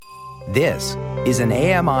This is an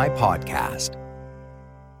AMI podcast.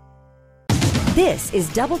 This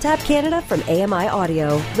is Double Tap Canada from AMI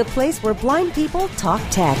Audio, the place where blind people talk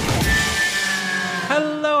tech.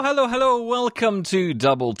 Hello. Welcome to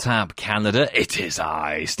Double Tap Canada. It is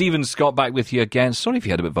I, Stephen Scott, back with you again. Sorry if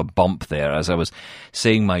you had a bit of a bump there. As I was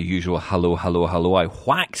saying my usual hello, I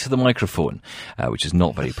whacked the microphone, which is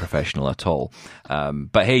not very professional at all.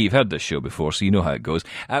 But hey, you've heard this show before, so you know how it goes.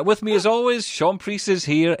 With me, as always, Sean Priest is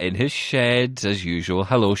here in his shed, as usual.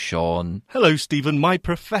 Hello, Sean. Hello, Stephen. My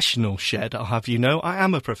professional shed, I'll have you know. I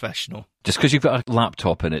am a professional. Just because you've got a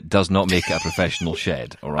laptop in it does not make it a professional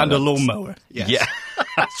shed, all right? And a lawnmower, yes. Yeah,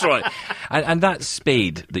 that's right. And that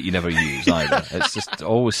spade that you never use either. It's just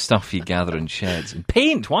always stuff you gather in sheds. And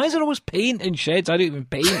paint. Why is there always paint in sheds? I don't even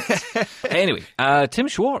paint. Anyway, Tim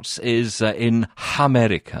Schwartz is in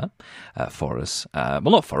America for us. Well,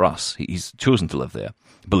 not for us. He's chosen to live there,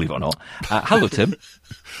 believe it or not. Hello, Tim.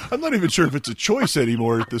 I'm not even sure if it's a choice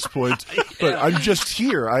anymore at this point, but I'm just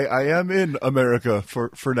here. I am in America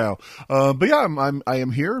for now. But yeah, I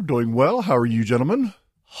am here, doing well. How are you, gentlemen?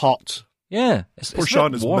 Hot. Yeah. Poor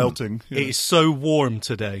Sean is melting. Yeah. It is so warm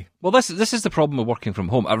today. Well, this is the problem with working from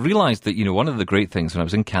home. I realised that, one of the great things when I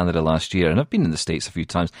was in Canada last year, and I've been in the States a few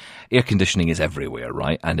times, air conditioning is everywhere,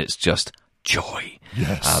 right? And it's just joy.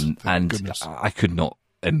 Yes. And goodness. I could not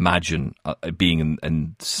imagine being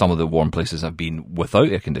in some of the warm places I've been without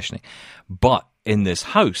air conditioning. But in this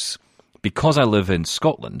house, because I live in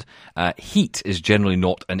Scotland, heat is generally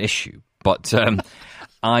not an issue. But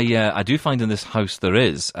I do find in this house there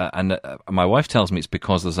is, and my wife tells me it's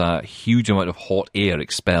because there's a huge amount of hot air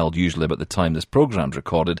expelled usually about the time this program's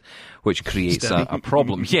recorded, which creates a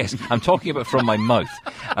problem. Yes, I'm talking about from my mouth.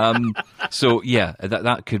 So yeah,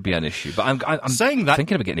 that could be an issue. But I'm saying that,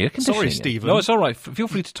 thinking about getting air conditioning. Sorry, Stephen. No, it's all right. Feel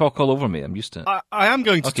free to talk all over me. I'm used to it. I am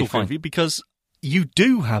going to talk fine. over you because you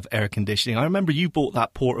do have air conditioning. I remember you bought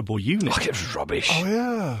that portable unit. Look, it's rubbish. Oh,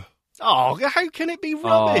 yeah. Oh, how can it be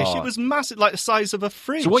rubbish? Oh. It was massive, like the size of a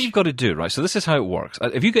fridge. So what you've got to do, right? So this is how it works.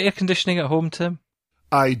 Have you got air conditioning at home, Tim?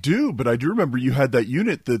 I do, but I do remember you had that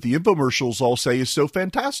unit that the infomercials all say is so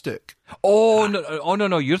fantastic. Oh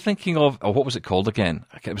no! You're thinking of what was it called again?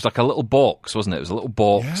 It was like a little box, wasn't it? It was a little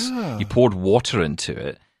box. Yeah. You poured water into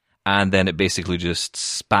it, and then it basically just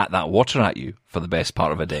spat that water at you for the best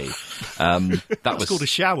part of a day. That was called a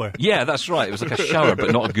shower. Yeah, that's right. It was like a shower,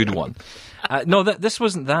 but not a good one. No, this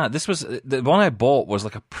wasn't that. This was the one I bought was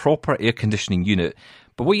like a proper air conditioning unit.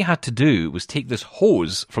 But what you had to do was take this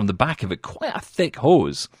hose from the back of it, quite a thick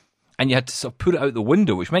hose, and you had to sort of put it out the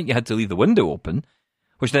window, which meant you had to leave the window open,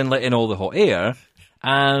 which then let in all the hot air.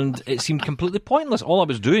 And it seemed completely pointless. All I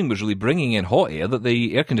was doing was really bringing in hot air that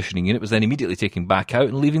the air conditioning unit was then immediately taking back out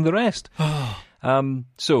and leaving the rest.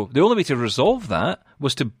 So the only way to resolve that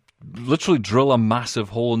was to literally drill a massive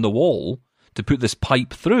hole in the wall to put this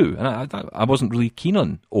pipe through. And I wasn't really keen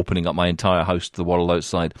on opening up my entire house to the world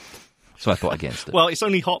outside. So I thought against it. Well, it's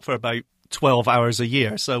only hot for about 12 hours a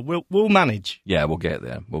year, so we'll manage. Yeah, we'll get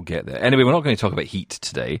there. Anyway, we're not going to talk about heat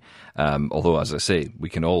today, although, as I say, we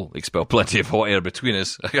can all expel plenty of hot air between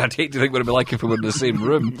us. I'd hate to think what it'd be like if we were in the same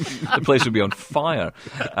room. The place would be on fire.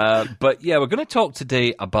 But yeah, we're going to talk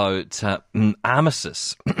today about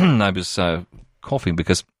Amisys. I was coughing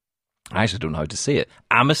because I actually don't know how to say it.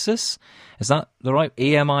 Amisys? Is that the right?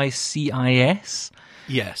 AMICIS?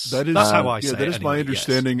 Yes, That's how I say it. That is my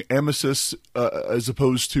understanding. Yes. Amisys, as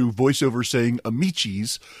opposed to voiceover saying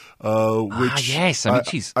Amici's, which yes,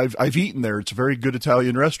 Amici's. I've eaten there. It's a very good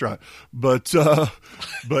Italian restaurant, but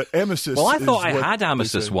Amisys. Well, I thought I had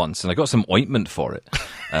Amisys once, and I got some ointment for it.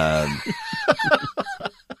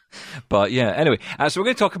 But yeah, anyway, so we're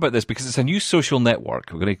going to talk about this because it's a new social network.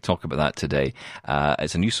 We're going to talk about that today.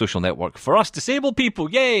 It's a new social network for us disabled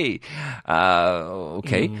people. Yay!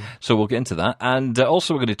 Okay, so we'll get into that. And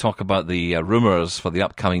also we're going to talk about the rumours for the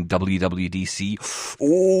upcoming WWDC.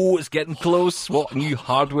 Oh, it's getting close. What new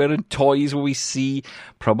hardware and toys will we see?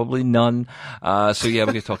 Probably none. So yeah, we're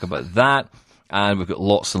going to talk about that. And we've got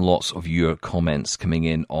lots and lots of your comments coming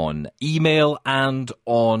in on email and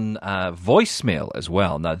on voicemail as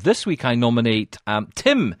well. Now, this week I nominate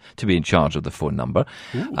Tim to be in charge of the phone number.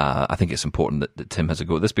 I think it's important that Tim has a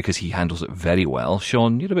go at this because he handles it very well.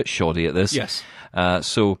 Sean, you're a bit shoddy at this. Yes.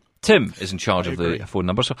 So Tim is in charge of the phone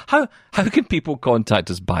number. So how can people contact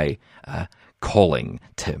us by calling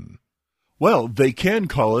Tim? Well, they can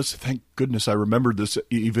call us. Thank goodness I remembered this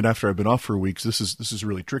even after I've been off for weeks. This is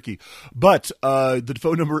really tricky. But the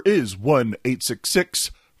phone number is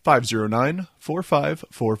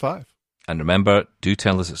 1-866-509-4545. And remember, do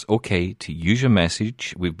tell us it's okay to use your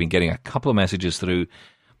message. We've been getting a couple of messages through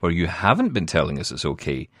where you haven't been telling us it's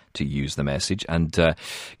okay to use the message. And,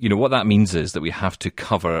 what that means is that we have to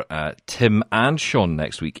cover Tim and Sean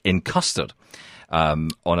next week in custard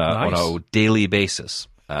on a daily basis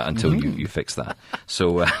until you fix that.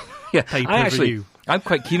 So, I'm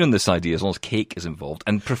quite keen on this idea as long as cake is involved,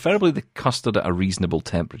 and preferably the custard at a reasonable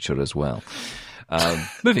temperature as well.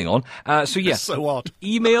 Moving on. So odd.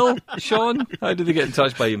 Email, Sean. How do they get in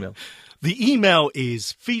touch by email? The email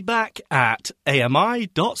is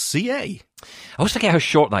feedback@ami.ca. I always forget how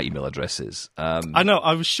short that email address is. I know,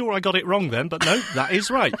 I was sure I got it wrong then, but no, that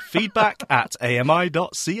is right.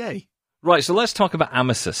 feedback@ami.ca. Right, so let's talk about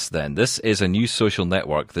Amisys then. This is a new social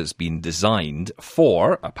network that's been designed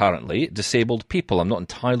for, apparently, disabled people. I'm not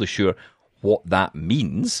entirely sure what that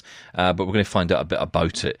means, but we're going to find out a bit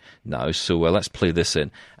about it now. So let's play this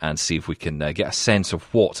in and see if we can get a sense of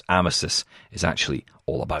what Amisys is actually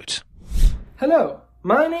all about. Hello,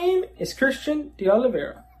 my name is Christian de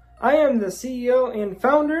Oliveira. I am the CEO and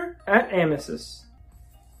founder at Amisys.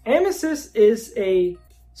 Amisys is a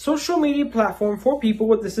social media platform for people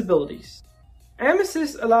with disabilities.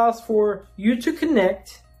 Amisys allows for you to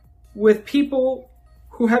connect with people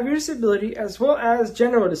who have your disability as well as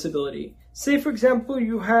general disability. Say, for example,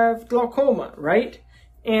 you have glaucoma, right?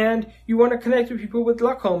 And you want to connect with people with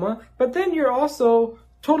glaucoma, but then you're also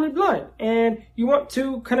totally blind and you want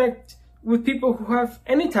to connect with people who have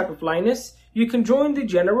any type of blindness. You can join the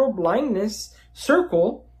general blindness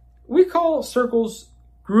circle. We call circles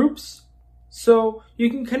groups. So you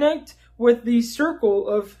can connect with the circle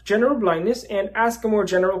of general blindness and ask a more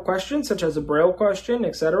general question, such as a Braille question,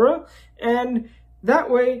 etc. And that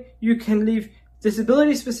way you can leave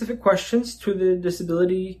disability-specific questions to the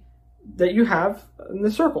disability that you have in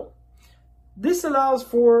the circle. This allows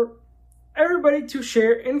for everybody to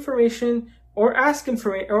share information or ask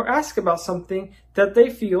about something that they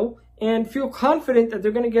feel and feel confident that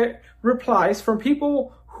they're going to get replies from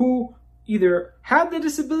people who either have the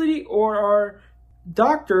disability or are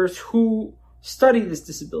doctors who study this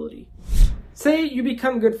disability. Say you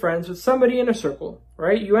become good friends with somebody in a circle,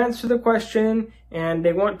 right? You answer the question and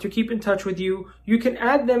they want to keep in touch with you. You can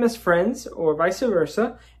add them as friends or vice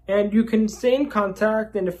versa, and you can stay in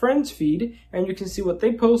contact in the friends feed and you can see what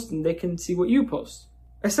they post and they can see what you post.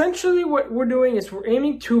 Essentially what we're doing is we're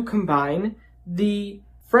aiming to combine the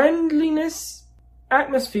friendliness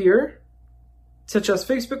atmosphere such as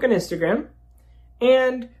Facebook and Instagram,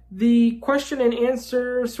 and the question and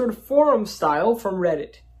answer sort of forum style from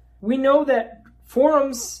Reddit. We know that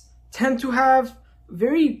forums tend to have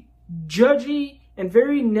very judgy and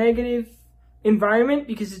very negative environment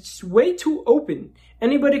because it's way too open.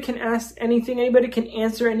 Anybody can ask anything, anybody can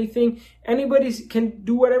answer anything, anybody can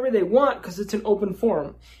do whatever they want because it's an open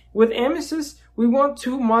forum. With Amisys, we want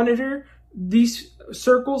to monitor these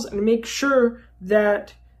circles and make sure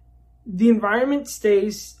that the environment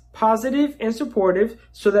stays positive and supportive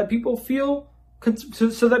so that people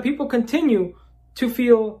continue to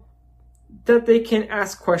feel that they can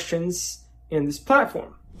ask questions in this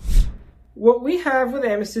platform. What we have with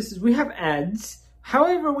Amisys is we have ads.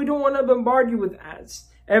 However, we don't want to bombard you with ads.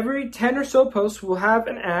 Every 10 or so posts will have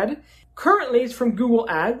an ad. Currently, it's from Google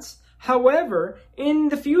Ads. However, in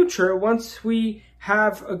the future, once we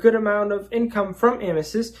have a good amount of income from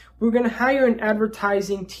Amisys, we're going to hire an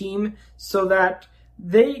advertising team so that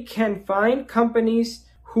they can find companies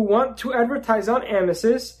who want to advertise on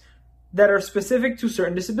Amisys that are specific to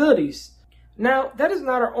certain disabilities. Now, that is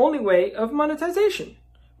not our only way of monetization.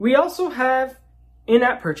 We also have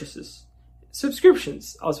in-app purchases,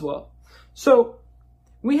 subscriptions as well. So,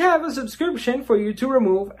 we have a subscription for you to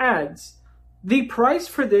remove ads. The price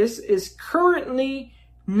for this is currently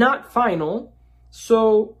not final,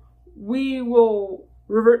 so we will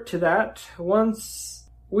revert to that once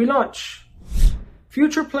we launch.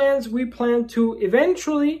 Future plans, we plan to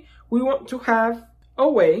eventually, we want to have a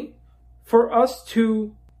way for us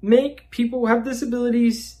to make people who have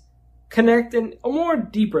disabilities connect in a more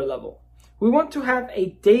deeper level. We want to have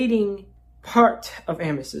a dating part of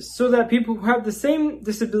Amisys so that people who have the same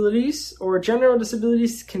disabilities or general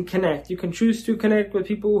disabilities can connect. You can choose to connect with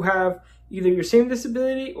people who have either your same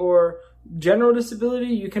disability or general disability.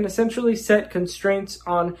 You can essentially set constraints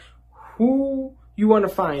on who you want to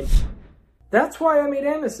find. That's why I made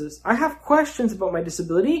Amisys. I have questions about my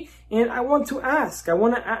disability and I want to ask. I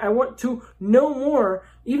want to know more.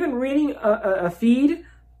 Even reading a feed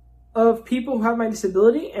of people who have my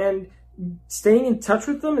disability and staying in touch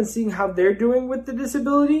with them and seeing how they're doing with the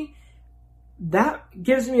disability, that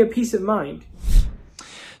gives me a peace of mind.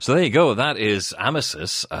 So there you go. That is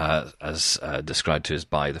Amisys, as described to us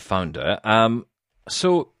by the founder.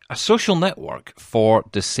 So A social network for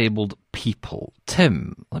disabled people.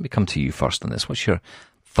 Tim, let me come to you first on this. What's your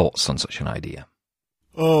thoughts on such an idea?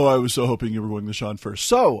 Oh, I was so hoping you were going to Sean first.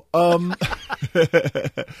 So,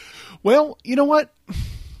 well, you know what?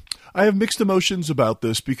 I have mixed emotions about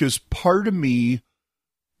this because part of me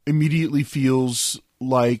immediately feels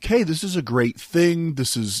like, hey, this is a great thing.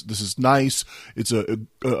 This is nice. It's a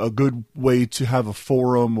good way to have a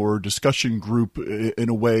forum or discussion group in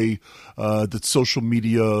a way that's social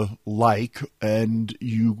media like, and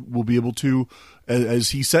you will be able to, as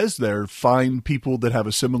he says there, find people that have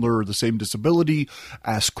a similar or the same disability,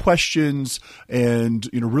 ask questions, and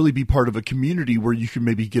really be part of a community where you can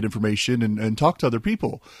maybe get information and talk to other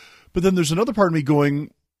people. But then there's another part of me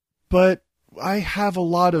going, but I have a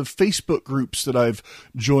lot of Facebook groups that I've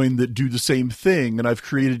joined that do the same thing, and I've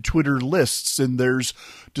created Twitter lists, and there's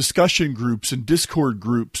discussion groups and Discord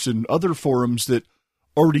groups and other forums that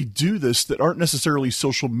already do this that aren't necessarily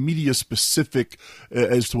social media specific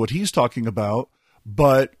as to what he's talking about,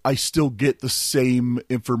 but I still get the same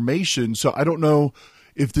information. So I don't know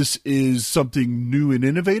if this is something new and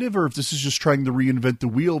innovative or if this is just trying to reinvent the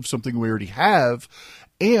wheel of something we already have.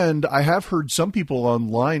 And I have heard some people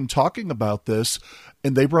online talking about this,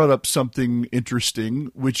 and they brought up something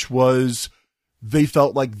interesting, which was they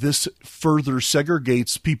felt like this further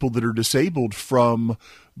segregates people that are disabled from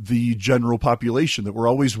the general population, that we're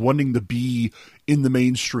always wanting to be in the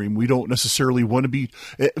mainstream. We don't necessarily want to be,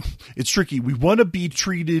 it's tricky. We want to be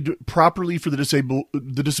treated properly for the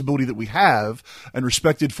disability that we have and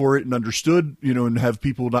respected for it and understood, and have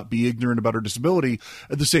people not be ignorant about our disability.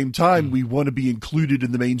 At the same time, we want to be included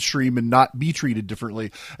in the mainstream and not be treated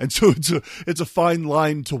differently. And so it's a fine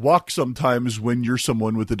line to walk sometimes when you're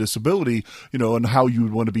someone with a disability, and how you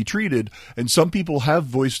would want to be treated. And some people have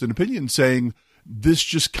voiced an opinion saying, this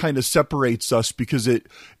just kind of separates us because it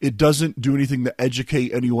doesn't do anything to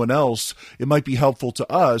educate anyone else. It might be helpful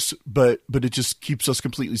to us, but it just keeps us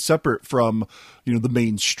completely separate from, the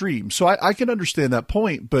mainstream. So I can understand that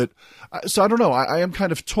point, but so I don't know. I am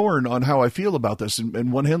kind of torn on how I feel about this.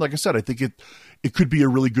 And one hand, like I said, I think it could be a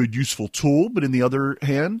really good, useful tool, but in the other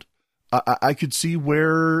hand, I could see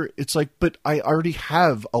where it's like, but I already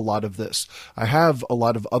have a lot of this. I have a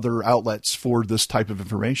lot of other outlets for this type of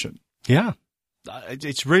information. Yeah.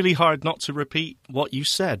 It's really hard not to repeat what you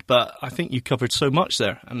said, but I think you covered so much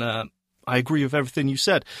there, and I agree with everything you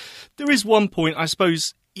said. There is one point, I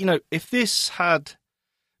suppose, if this had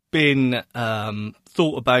been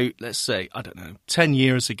thought about, let's say, 10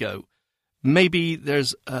 years ago, maybe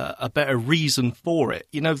there's a better reason for it.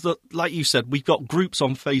 Like you said, we've got groups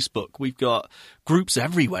on Facebook, we've got groups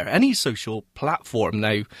everywhere, any social platform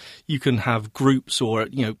now, you can have groups or,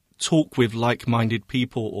 talk with like-minded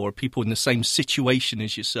people or people in the same situation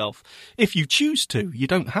as yourself. If you choose to, you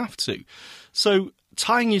don't have to. So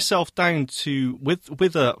tying yourself down to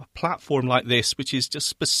with a platform like this, which is just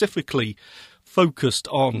specifically focused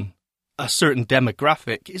on a certain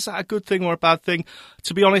demographic, is that a good thing or a bad thing?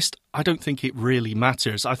 To be honest, I don't think it really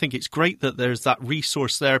matters. I think it's great that there's that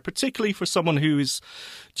resource there, particularly for someone who's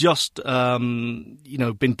just,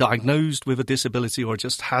 been diagnosed with a disability or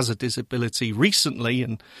just has a disability recently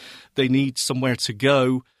and they need somewhere to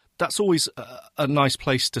go. That's always a nice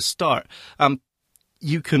place to start.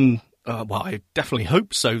 You can... I definitely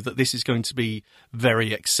hope so, that this is going to be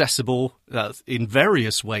very accessible in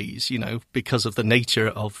various ways, because of the nature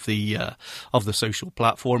of the social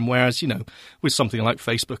platform. Whereas, with something like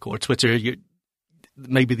Facebook or Twitter,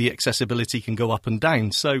 maybe the accessibility can go up and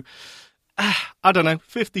down. So, I don't know,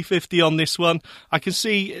 50-50 on this one. I can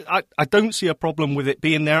see, I don't see a problem with it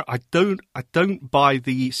being there. I don't buy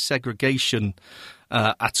the segregation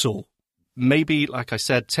at all. Maybe, like I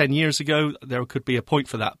said, 10 years ago, there could be a point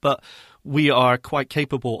for that. But we are quite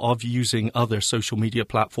capable of using other social media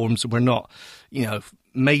platforms. We're not,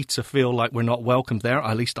 made to feel like we're not welcome there.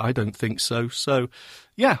 At least I don't think so. So,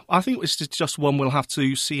 yeah, I think it's just one we'll have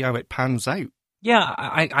to see how it pans out. Yeah,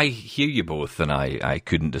 I hear you both, and I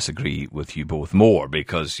couldn't disagree with you both more,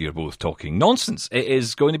 because you're both talking nonsense. It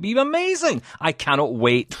is going to be amazing. I cannot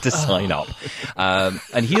wait to sign up.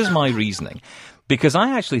 And here's my reasoning. Because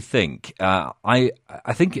I actually think, I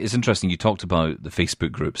think it's interesting, you talked about the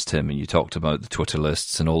Facebook groups, Tim, and you talked about the Twitter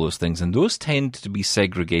lists and all those things, and those tend to be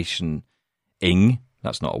segregation-ing.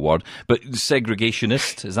 That's not a word, but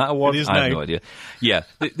segregationist, is that a word? It is I have now. no idea. Yeah,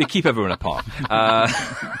 they keep everyone apart.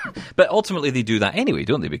 But ultimately they do that anyway,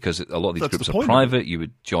 don't they? Because a lot of these groups are private, you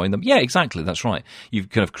would join them. Yeah, exactly, that's right. You've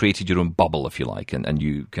kind of created your own bubble, if you like, and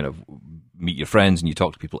you kind of meet your friends and you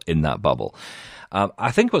talk to people in that bubble.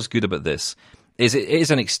 I think what's good about this it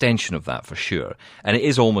is an extension of that for sure. And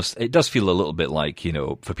it does feel a little bit like,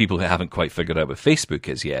 for people who haven't quite figured out what Facebook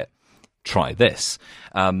is yet, try this.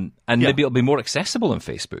 Maybe it'll be more accessible on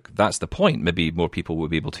Facebook. That's the point. Maybe more people will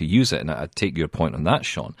be able to use it. And I take your point on that,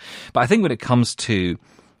 Sean. But I think when it comes to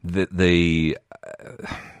it's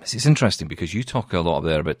interesting because you talk a lot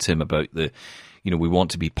there about, Tim, about we want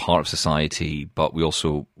to be part of society, but we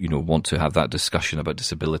also, want to have that discussion about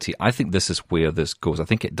disability. I think this is where this goes. I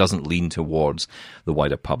think it doesn't lean towards the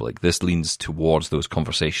wider public. This leans towards those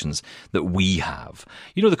conversations that we have.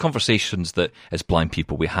 The conversations that, as blind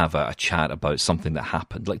people, we have a chat about something that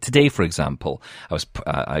happened. Like today, for example,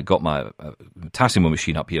 I got my Tassimo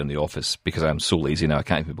machine up here in the office because I'm so lazy now I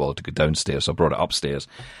can't even bother to go downstairs, so I brought it upstairs.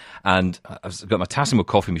 And I've got my Tassimo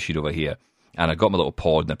coffee machine over here. And I got my little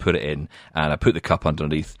pod and I put it in and I put the cup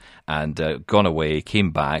underneath and gone away,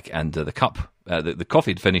 came back and the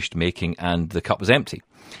coffee had finished making and the cup was empty.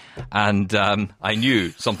 And I knew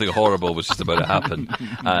something horrible was just about to happen.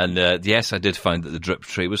 And yes, I did find that the drip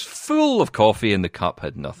tray was full of coffee and the cup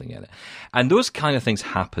had nothing in it. And those kind of things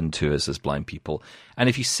happen to us as blind people. And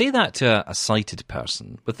if you say that to a sighted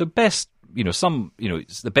person, with the best,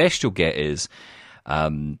 the best you'll get is,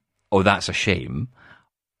 oh, that's a shame.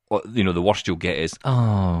 The worst you'll get is,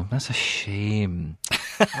 oh, that's a shame.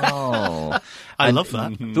 Oh. I love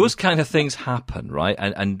that. Those kind of things happen, right?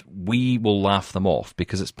 And we will laugh them off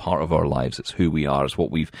because it's part of our lives. It's who we are. It's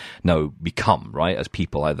what we've now become, right, as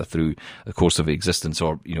people, either through the course of existence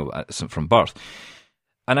or, from birth.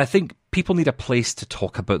 And I think people need a place to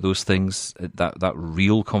talk about those things, that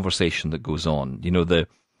real conversation that goes on.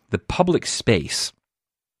 The public space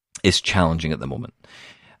is challenging at the moment.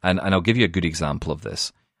 And I'll give you a good example of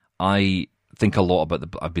this. I've been thinking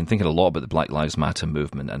a lot about the Black Lives Matter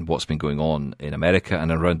movement and what's been going on in America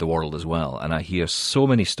and around the world as well. And I hear so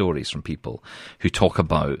many stories from people who talk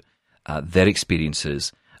about their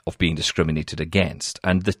experiences of being discriminated against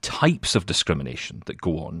and the types of discrimination that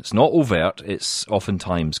go on. It's not overt. It's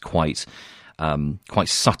oftentimes quite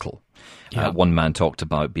subtle. Yeah. One man talked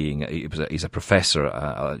about he's a professor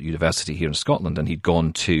at a university here in Scotland, and he'd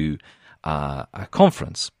gone to a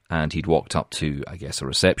conference. And he'd walked up to, I guess, a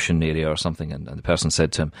reception area or something, and the person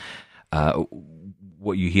said to him,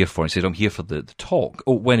 what are you here for? He said, I'm here for the talk.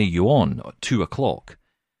 Oh, when are you on? 2:00. Oh,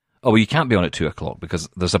 well, you can't be on at 2:00 because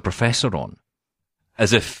there's a professor on.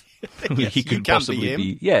 As if yes, he could possibly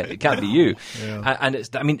be. Yeah, it can't be you. Yeah. And it's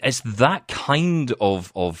that kind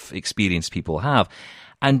of experience people have.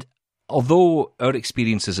 And although our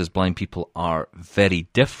experiences as blind people are very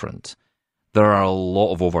different, there are a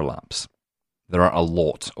lot of overlaps. There are a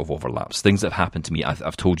lot of overlaps. Things that have happened to me.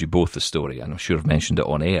 I've told you both the story, and I'm sure I've mentioned it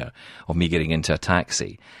on air, of me getting into a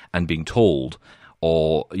taxi and being told,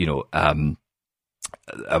 I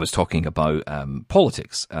was talking about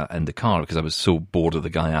politics in the car because I was so bored of the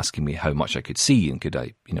guy asking me how much I could see and could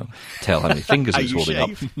I, tell how many fingers I was holding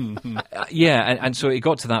up. And so it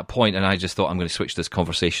got to that point, and I just thought I'm going to switch this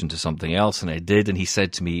conversation to something else, and I did. And he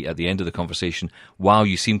said to me at the end of the conversation, "Wow,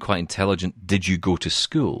 you seem quite intelligent. Did you go to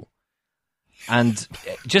school?" And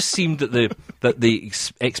it just seemed that the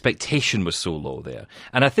expectation was so low there.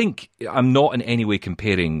 And I think I'm not in any way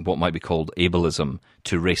comparing what might be called ableism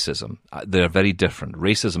to racism. They're very different.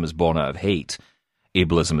 Racism is born out of hate.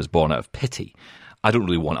 Ableism is born out of pity. I don't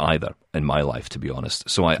really want either in my life, to be honest.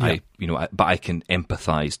 So but I can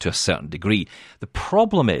empathize to a certain degree. The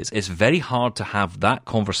problem is, it's very hard to have that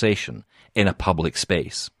conversation in a public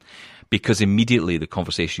space. Because immediately the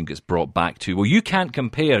conversation gets brought back to, well, you can't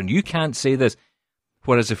compare and you can't say this.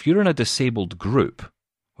 Whereas if you're in a disabled group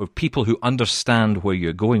of people who understand where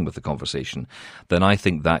you're going with the conversation, then I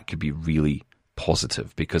think that could be really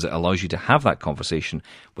positive because it allows you to have that conversation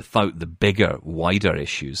without the bigger, wider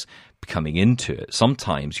issues coming into it.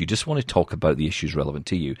 Sometimes you just want to talk about the issues relevant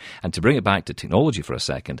to you. And to bring it back to technology for a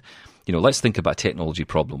second, let's think about a technology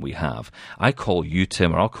problem we have. I call you,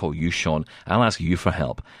 Tim, or I'll call you, Sean, and I'll ask you for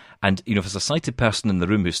help. And, if there's a sighted person in the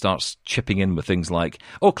room who starts chipping in with things like,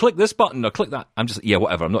 oh, click this button or click that, I'm just, yeah,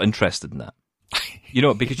 whatever, I'm not interested in that.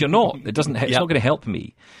 Because you're not. It's not going to help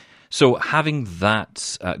me. So having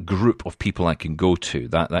that group of people I can go to,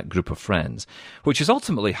 that group of friends, which is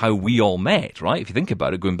ultimately how we all met, right? If you think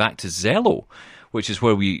about it, going back to Zello, which is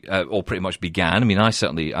where we all pretty much began. I mean, I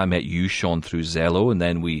met you, Sean, through Zello, and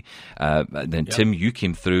then Tim, you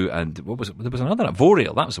came through, and what was it? There was another,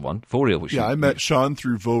 Vorail, that was the one, Vorail. I met Sean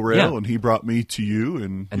through Vorail, and he brought me to you,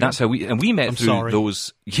 and that's how we met through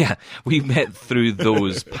those. Yeah, we met through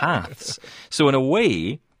those paths. So in a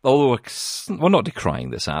way, although we're not decrying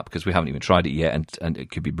this app because we haven't even tried it yet, and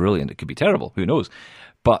it could be brilliant, it could be terrible, who knows?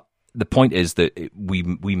 But the point is that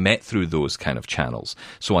we met through those kind of channels.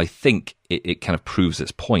 So I think it kind of proves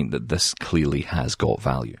its point that this clearly has got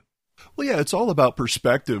value. Well, yeah, it's all about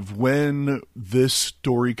perspective. When this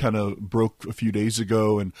story kind of broke a few days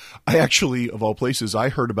ago, and I actually, of all places, I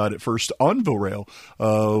heard about it first on VoRail,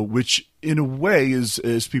 which in a way is,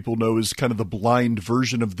 as people know, is kind of the blind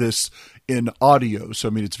version of this in audio. So,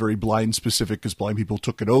 I mean, it's very blind specific because blind people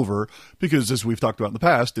took it over because, as we've talked about in the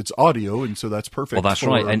past, it's audio, and so that's perfect. Well, that's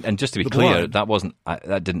right. And just to be clear,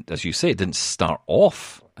 that didn't, as you say, it didn't start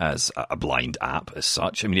off as a blind app as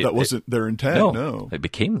such. I mean, that wasn't their intent. No, it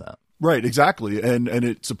became that. Right, exactly. And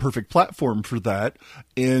it's a perfect platform for that.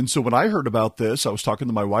 And so when I heard about this, I was talking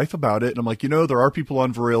to my wife about it, and I'm like, there are people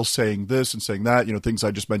on VoRail saying this and saying that, things I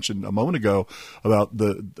just mentioned a moment ago about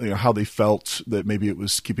how they felt that maybe it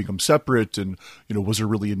was keeping them separate, and, was there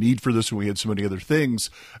really a need for this when we had so many other things?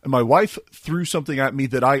 And my wife threw something at me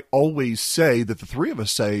that I always say, that the three of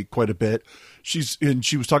us say quite a bit.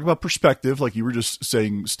 She was talking about perspective, like you were just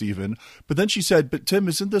saying, Stephen. But then she said, but Tim,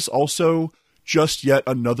 isn't this also just yet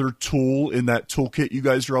another tool in that toolkit you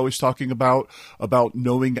guys are always talking about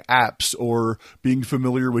knowing apps or being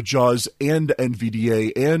familiar with JAWS and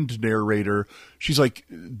NVDA and Narrator? She's like,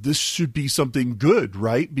 this should be something good,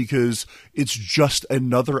 right? Because it's just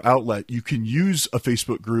another outlet. You can use a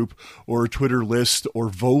Facebook group or a Twitter list or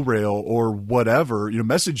VoRail or whatever,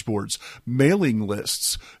 message boards, mailing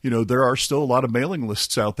lists. There are still a lot of mailing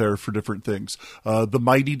lists out there for different things.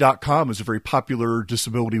 TheMighty.com is a very popular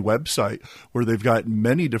disability website where they've got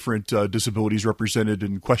many different disabilities represented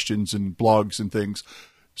in questions and blogs and things.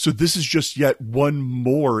 So this is just yet one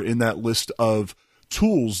more in that list of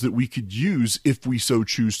tools that we could use if we so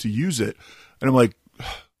choose to use it. And I'm like,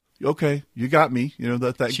 okay, you got me.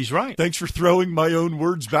 She's right. Thanks for throwing my own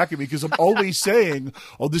words back at me, because I'm always saying,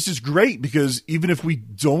 oh, this is great, because even if we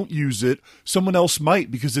don't use it, someone else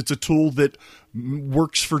might, because it's a tool that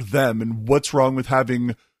works for them. And what's wrong with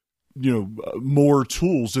having more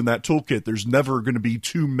tools in that toolkit? There's never going to be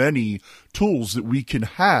too many tools that we can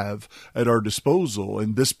have at our disposal.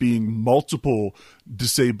 And this being multiple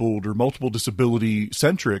disabled or multiple disability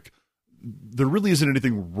centric, there really isn't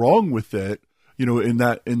anything wrong with it, in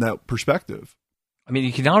that perspective. I mean,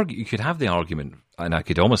 you could have the argument, and I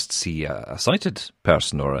could almost see a sighted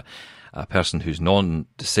person or a person who's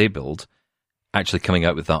non-disabled actually coming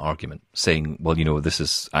out with that argument, saying, well, this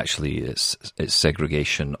is actually it's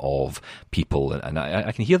segregation of people. And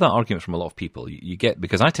I can hear that argument from a lot of people. You get,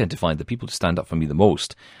 because I tend to find the people who stand up for me the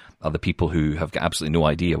most are the people who have got absolutely no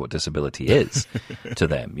idea what disability is to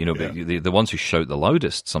them. But the ones who shout the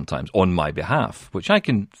loudest sometimes on my behalf, which I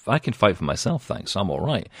can fight for myself, thanks, I'm all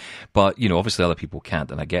right. But, obviously other people can't,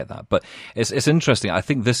 and I get that. But it's interesting. I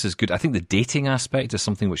think this is good. I think the dating aspect is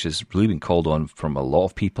something which has really been called on from a lot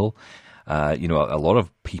of people. A lot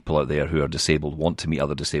of people out there who are disabled want to meet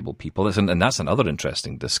other disabled people. And that's another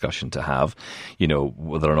interesting discussion to have,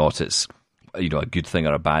 whether or not it's, a good thing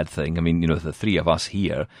or a bad thing. I mean, the three of us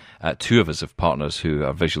here, two of us have partners who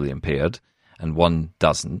are visually impaired and one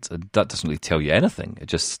doesn't. That doesn't really tell you anything. It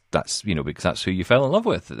just, that's, because that's who you fell in love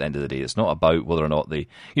with at the end of the day. It's not about whether or not they,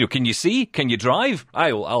 can you see? Can you drive?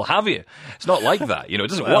 I'll have you. It's not like that. It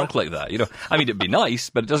doesn't work like that. I mean, it'd be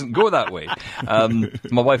nice, but it doesn't go that way.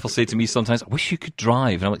 My wife will say to me sometimes, I wish you could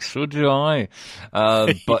drive. And I'm like, so do I.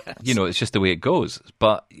 But, it's just the way it goes.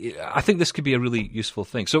 But I think this could be a really useful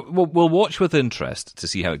thing. So we'll watch with interest to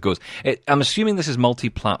see how it goes. I'm assuming this is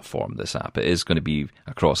multi-platform, this app. It is going to be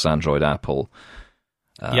across Android, Apple.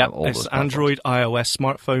 It's Android, iOS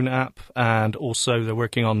smartphone app, and also they're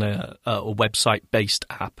working on a website-based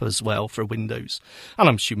app as well for Windows. And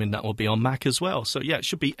I'm assuming that will be on Mac as well. So, it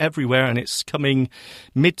should be everywhere, and it's coming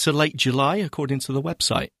mid to late July, according to the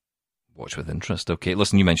website. Watch with interest. Okay,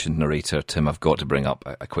 listen, you mentioned Narrator, Tim. I've got to bring up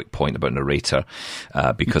a quick point about Narrator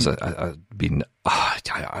because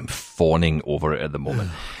I'm fawning over it at the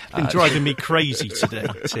moment. It's been driving me crazy today,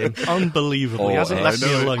 Tim. Unbelievably. Hasn't left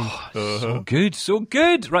me alone. So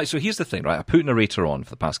good. Right, so here's the thing, right? I put Narrator on for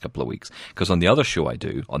the past couple of weeks because on the other show I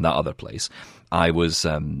do, on that other place, I was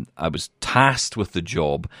tasked with the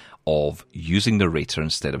job of using Narrator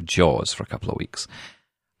instead of JAWS for a couple of weeks.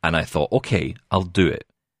 And I thought, okay, I'll do it.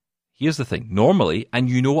 Here's the thing. Normally, and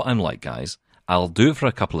you know what I'm like, guys, I'll do it for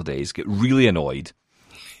a couple of days, get really annoyed,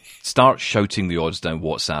 start shouting the odds down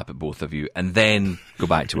WhatsApp at both of you, and then go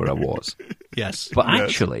back to where I was. Yes. But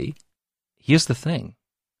actually, here's the thing.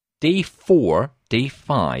 Day 4, day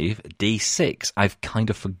 5, day 6, I've kind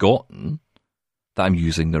of forgotten that I'm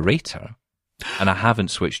using Narrator, and I haven't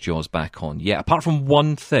switched JAWS back on yet, apart from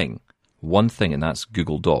one thing, and that's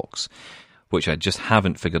Google Docs. which I just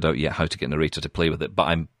haven't figured out yet how to get Narrator to play with it.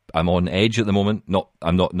 But I'm on Edge at the moment.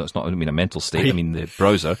 I don't mean a mental state. I mean the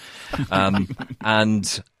browser,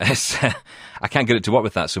 and I can't get it to work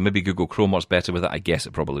with that. So maybe Google Chrome works better with it. I guess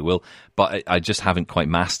it probably will, but I just haven't quite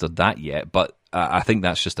mastered that yet. But I think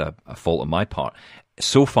that's just a fault on my part.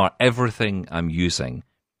 So far, everything I'm using,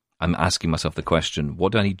 I'm asking myself the question,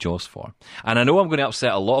 what do I need JAWS for? And I know I'm going to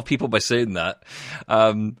upset a lot of people by saying that.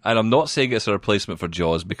 And I'm not saying it's a replacement for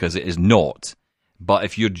JAWS, because it is not. But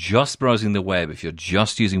if you're just browsing the web, if you're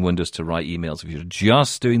just using Windows to write emails, if you're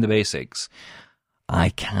just doing the basics, I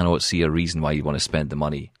cannot see a reason why you want to spend the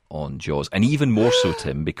money on JAWS. And even more so,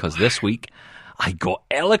 Tim, because this week I got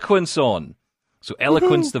Eloquence on. So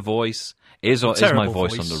Eloquence, the voice, is my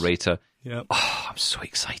voice on Narrator. Yep. Oh, I'm so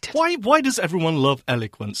excited. Why does everyone love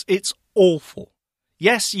Eloquence? It's awful.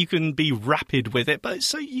 Yes, you can be rapid with it, but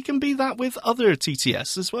so you can be that with other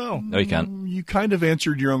TTS as well. No, you can't. You kind of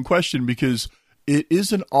answered your own question, because it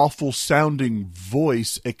is an awful sounding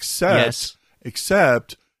voice, except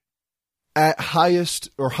at highest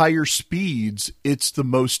or higher speeds, it's the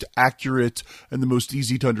most accurate and the most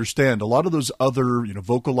easy to understand. A lot of those other,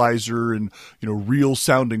 vocalizer and, real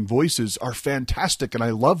sounding voices are fantastic, and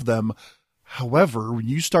I love them. However, when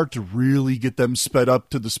you start to really get them sped up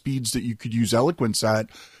to the speeds that you could use Eloquence at,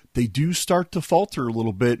 they do start to falter a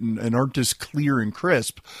little bit and aren't as clear and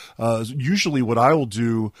crisp. Usually what I will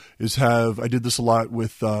do is I did this a lot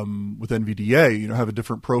with NVDA, have a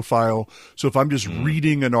different profile. So if I'm just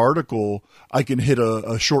reading an article, I can hit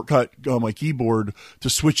a shortcut on my keyboard to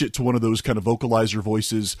switch it to one of those kind of vocalizer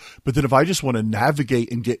voices. But then if I just want to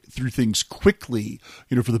navigate and get through things quickly,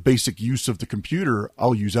 for the basic use of the computer,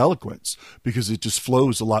 I'll use Eloquence, because it just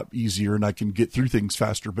flows a lot easier and I can get through things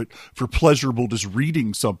faster. But for pleasurable, just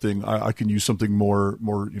reading something, I can use something more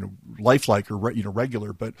lifelike or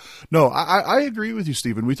regular. But no, I agree with you,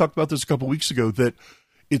 Stephen. We talked about this a couple weeks ago, that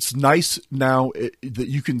it's nice now that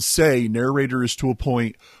you can say Narrator is to a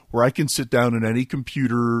point where I can sit down in any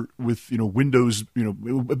computer with Windows,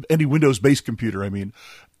 any Windows-based computer,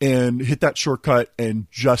 and hit that shortcut and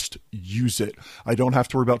just use it. I don't have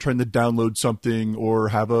to worry about trying to download something or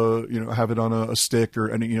have it on a stick or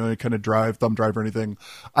any kind of thumb drive or anything.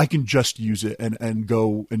 I can just use it and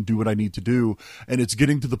go and do what I need to do. And it's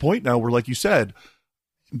getting to the point now where, like you said,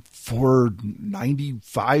 for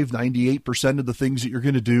 98% of the things that you're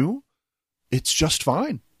going to do, it's just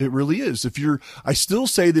fine. It really is. I still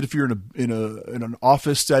say that if you're in an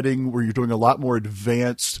office setting where you're doing a lot more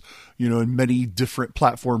advanced, in many different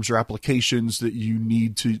platforms or applications that you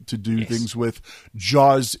need to do things with,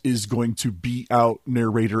 JAWS is going to beat out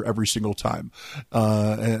Narrator every single time,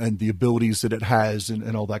 and the abilities that it has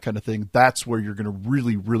and all that kind of thing. That's where you're going to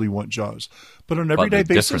really, really want JAWS. But on an everyday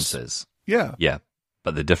basis, yeah.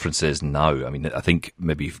 But the difference is now, I think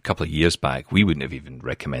maybe a couple of years back, we wouldn't have even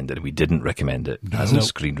recommended it. We didn't recommend it as a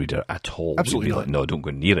screen reader at all. Absolutely not. No, don't go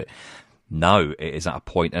near it. Now it is at a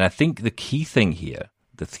point, and I think the key thing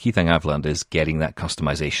I've learned is getting that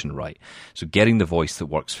customization right. So getting the voice that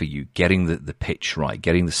works for you, getting the pitch right,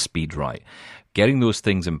 getting the speed right, getting those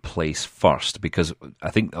things in place first, because I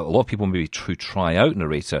think a lot of people maybe try out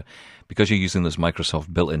Narrator, because you're using those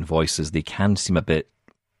Microsoft built-in voices, they can seem a bit,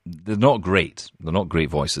 they're not great. They're not great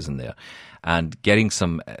voices in there. And getting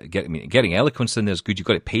Eloquence in there is good. You've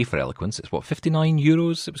got to pay for Eloquence. It's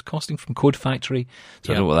 €59 it was costing from Code Factory.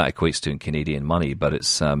 So I don't know what that equates to in Canadian money, but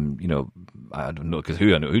it's, I don't know, because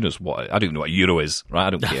who knows what, I don't know what euro is, right? I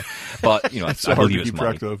don't care. But, it's I hard believe to it's keep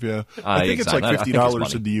money. track of, yeah. I think it's like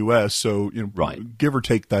 $50 in the US, so, give or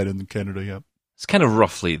take that in Canada, yeah. It's kind of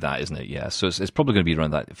roughly that, isn't it? Yeah. So it's probably going to be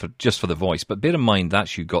around that just for the voice. But bear in mind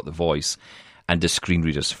that's you got the voice and the screen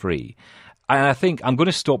reader's free. And I think I'm going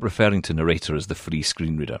to stop referring to Narrator as the free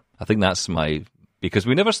screen reader. I think that's because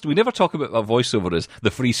we never talk about a voiceover as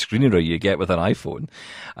the free screen reader you get with an iPhone.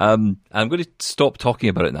 I'm going to stop talking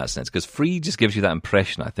about it in that sense, because free just gives you that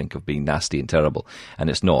impression, I think, of being nasty and terrible. And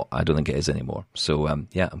it's not. I don't think it is anymore. So, I'm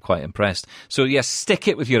quite impressed. So, yes, stick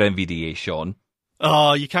it with your NVDA, Sean.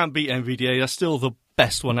 Oh, you can't beat NVDA. That's still the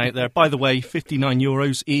best one out there. By the way,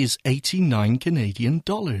 €59 is 89 Canadian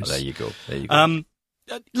dollars. Oh, there you go.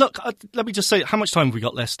 Look, let me just say, how much time have we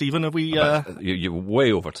got left, Stephen? Are we? You're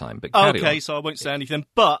way over time, but carry okay, on. So I won't say anything.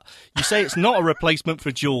 But you say it's not a replacement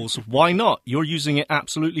for JAWS. Why not? You're using it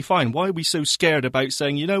absolutely fine. Why are we so scared about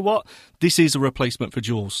saying, you know what, this is a replacement for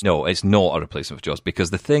JAWS? No, it's not a replacement for JAWS,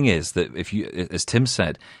 because the thing is that if you, as Tim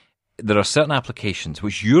said, there are certain applications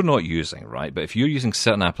which you're not using, right? But if you're using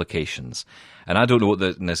certain applications, and I don't know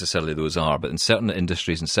what necessarily those are, but in certain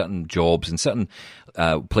industries and certain jobs and certain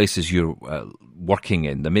places you're working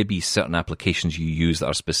in, there may be certain applications you use that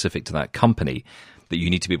are specific to that company that you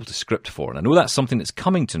need to be able to script for. And I know that's something that's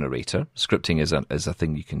coming to Narrator. Scripting is a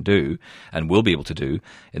thing you can do and will be able to do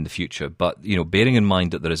in the future. But, bearing in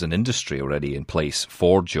mind that there is an industry already in place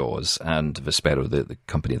for JAWS and Vespero, the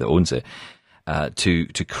company that owns it,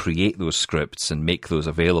 to create those scripts and make those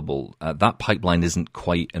available, that pipeline isn't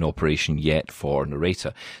quite in operation yet for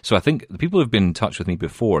Narrator. So I think the people who've been in touch with me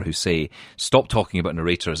before who say, stop talking about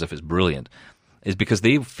Narrator as if it's brilliant, is because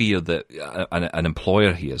they fear that an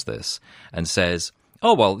employer hears this and says,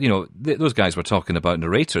 oh, well, those guys were talking about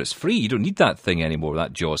Narrator. It's free. You don't need that thing anymore,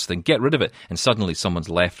 that JAWS thing. Get rid of it. And suddenly someone's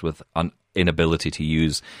left with an inability to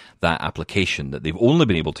use that application that they've only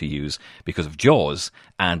been able to use because of JAWS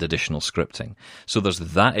and additional scripting. So there's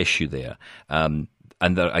that issue there.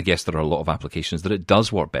 And I guess there are a lot of applications that it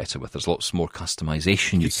does work better with. There's lots more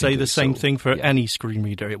customization you can say do. the same thing for any screen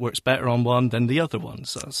reader. It works better on one than the other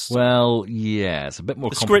ones. Well, yeah, it's a bit more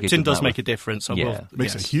complicated. Scripting does make a difference. It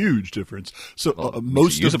makes a huge difference. So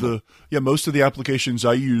most of the applications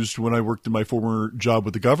I used when I worked in my former job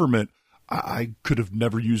with the government, I could have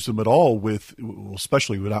never used them at all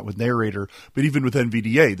especially not with Narrator, but even with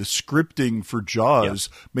NVDA, the scripting for JAWS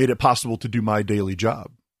made it possible to do my daily job.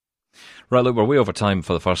 Right, look, we're way over time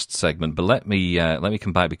for the first segment, but let me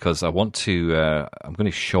come back because I want to. I'm going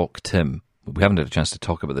to shock Tim. We haven't had a chance to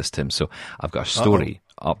talk about this, Tim. So I've got a story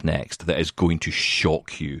up next that is going to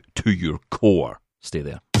shock you to your core. Stay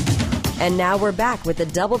there. And now we're back with the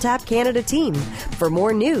Double Tap Canada team for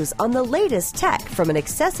more news on the latest tech from an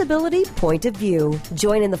accessibility point of view.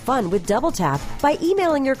 Join in the fun with Double Tap by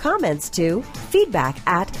emailing your comments to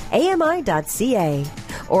feedback@ami.ca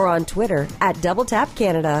or on Twitter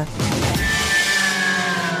 @DoubleTapCanada.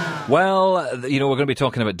 Well, we're going to be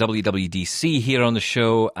talking about WWDC here on the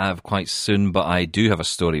show quite soon, but I do have a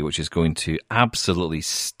story which is going to absolutely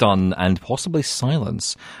stun and possibly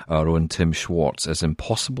silence our own Tim Schwartz, as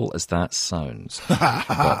impossible as that sounds.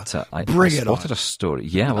 But I spotted a story.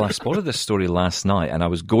 Yeah, well, I spotted this story last night, and I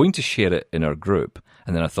was going to share it in our group,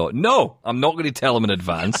 and then I thought, no, I'm not going to tell him in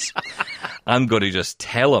advance. I'm going to just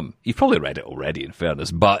tell him. You've probably read it already, in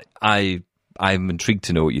fairness, but I'm intrigued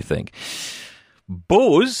to know what you think.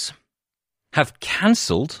 Bose have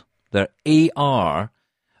cancelled their AR,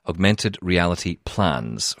 augmented reality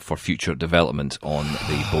plans for future development on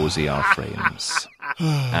the Bose AR frames.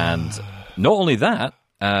 And not only that,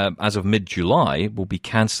 as of mid-July, we'll be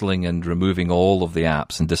cancelling and removing all of the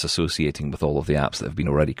apps and disassociating with all of the apps that have been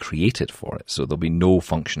already created for it. So there'll be no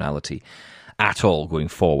functionality at all going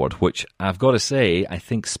forward, which I've got to say, I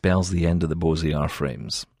think spells the end of the Bose AR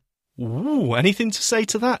frames. Ooh, anything to say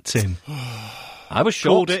to that, Tim? I was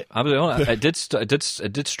shocked. It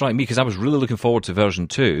did strike me because I was really looking forward to version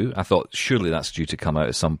 2. I thought surely that's due to come out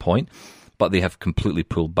at some point, but they have completely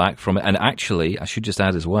pulled back from it. And actually, I should just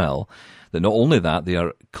add as well that not only that, they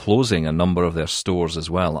are closing a number of their stores as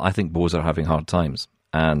well. I think Bose are having hard times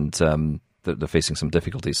and they're facing some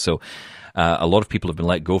difficulties. So a lot of people have been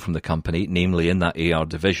let go from the company, namely in that AR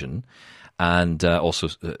division. And also,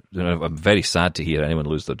 I'm very sad to hear anyone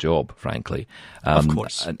lose their job, frankly. Of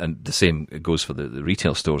course. And the same goes for the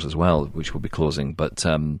retail stores as well, which will be closing. But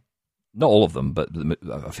not all of them, but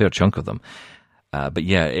a fair chunk of them. But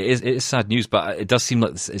yeah, it is sad news. But it does seem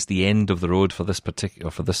like it's the end of the road for this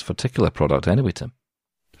particular product, anyway, Tim.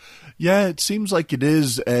 Yeah, it seems like it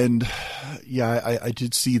is, and yeah, I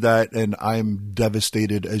did see that, and I'm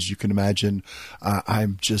devastated, as you can imagine.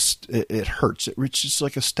 I'm just, it hurts. It's just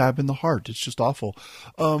like a stab in the heart. It's just awful.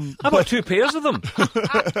 How about 2 pairs of them?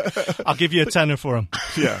 I'll give you a tenner for them.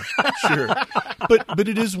 Yeah, sure. But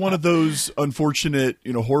it is one of those unfortunate,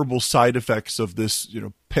 horrible side effects of this,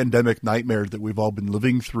 pandemic nightmare that we've all been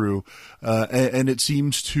living through, and it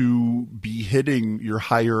seems to be hitting your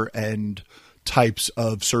higher end types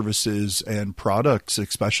of services and products,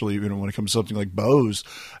 especially when it comes to something like Bose.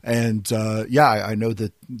 And I know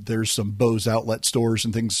that there's some Bose outlet stores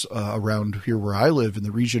and things around here where I live, in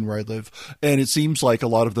the region where I live, and it seems like a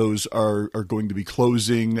lot of those are going to be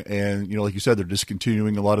closing. And like you said, they're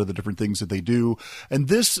discontinuing a lot of the different things that they do. And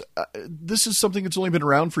this is something that's only been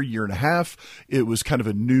around for a year and a half. It was kind of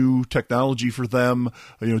a new technology for them,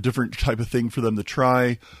 different type of thing for them to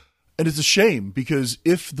try. And it's a shame, because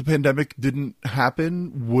if the pandemic didn't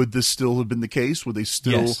happen, would this still have been the case? Would they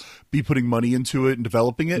still be putting money into it and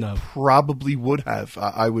developing it? No. Probably would have,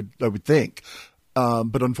 I would think.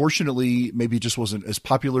 But unfortunately, maybe it just wasn't as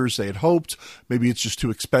popular as they had hoped. Maybe it's just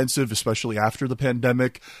too expensive, especially after the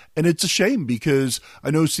pandemic. And it's a shame, because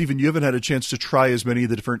I know, Stephen, you haven't had a chance to try as many of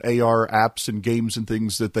the different AR apps and games and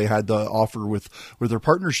things that they had to offer with their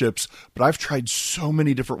partnerships, but I've tried so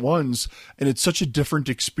many different ones, and it's such a different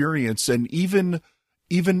experience. And even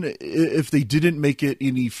even if they didn't make it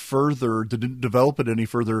any further, didn't develop it any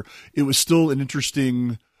further, it was still an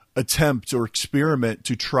interesting attempt or experiment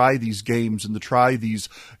to try these games and to try these,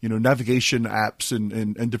 navigation apps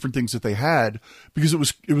and different things that they had, because it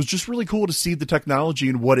was just really cool to see the technology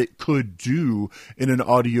and what it could do in an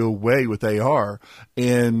audio way with AR.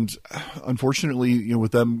 And unfortunately,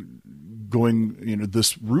 with them going,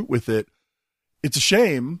 this route with it, it's a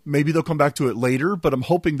shame. Maybe they'll come back to it later, but I'm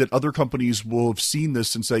hoping that other companies will have seen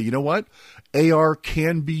this and say, you know what? AR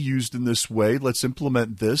can be used in this way. Let's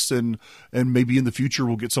implement this, and maybe in the future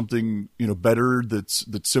we'll get something, better that's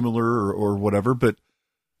similar or whatever. But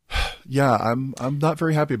yeah, I'm not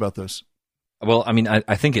very happy about this. Well, I mean,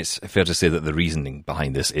 I think it's fair to say that the reasoning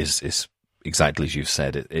behind this is exactly as you've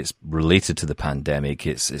said. It's related to the pandemic.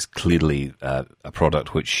 It's clearly a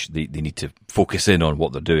product which they need to focus in on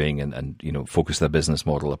what they're doing and focus their business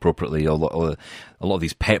model appropriately. A lot of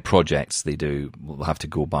these pet projects they do will have to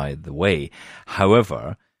go by the way.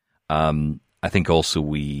 However, I think also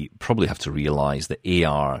we probably have to realize that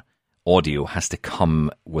AR audio has to come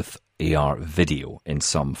with AR video in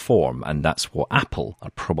some form, and that's what Apple are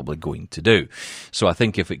probably going to do. So I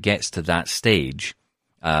think if it gets to that stage,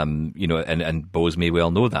 and Bose may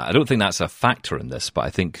well know that. I don't think that's a factor in this, but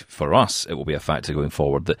I think for us it will be a factor going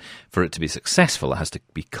forward that for it to be successful, it has to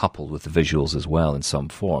be coupled with the visuals as well in some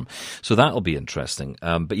form. So that'll be interesting.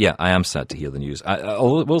 But yeah, I am sad to hear the news. I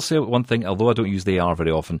will say one thing, although I don't use the AR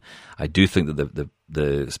very often, I do think that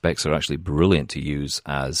the specs are actually brilliant to use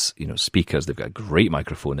as, speakers. They've got a great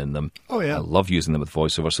microphone in them. Oh yeah. I love using them with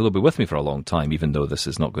voiceover, so they'll be with me for a long time, even though this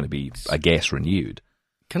is not going to be, I guess, renewed.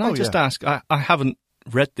 Can I just ask, I haven't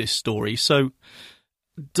read this story, so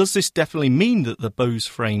does this definitely mean that the Bose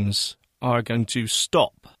frames are going to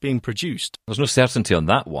stop being produced? There's no certainty on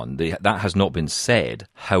that one. That has not been said.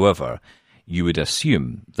 However, you would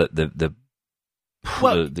assume that the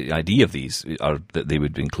idea of these are that they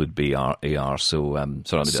would include AR. So,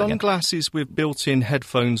 sunglasses with built-in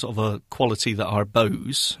headphones of a quality that are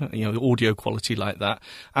Bose, audio quality like that,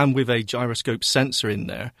 and with a gyroscope sensor in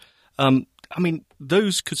there. I mean,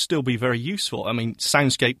 those could still be very useful. I mean,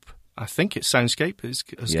 Soundscape, I think it's Soundscape has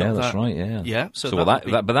got that. Yeah, that's right, yeah. Yeah,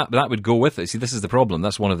 that would go with it. See, this is the problem.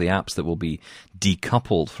 That's one of the apps that will be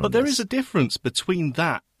decoupled from But there is a difference between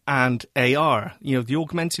that and AR. The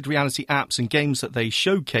augmented reality apps and games that they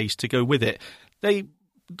showcase to go with it, they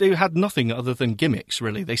had nothing other than gimmicks,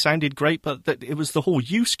 really. They sounded great, but it was the whole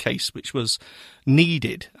use case which was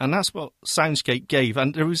needed, and that's what Soundscape gave.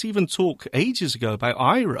 And there was even talk ages ago about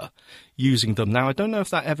Aira using them. Now, I don't know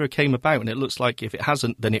if that ever came about, and it looks like if it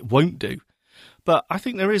hasn't, then it won't do. But I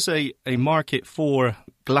think there is a market for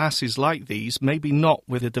glasses like these, maybe not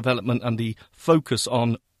with the development and the focus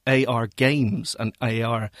on AR games and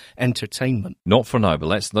AR entertainment. Not for now, but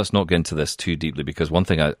let's not get into this too deeply, because one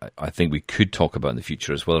thing I think we could talk about in the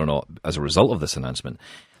future is whether or not, as a result of this announcement,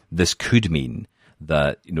 this could mean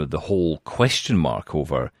that the whole question mark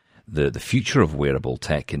over the future of wearable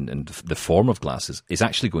tech and the form of glasses is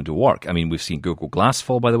actually going to work. I mean, we've seen Google Glass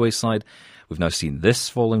fall by the wayside. We've now seen this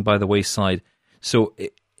falling by the wayside. So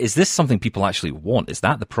is this something people actually want? Is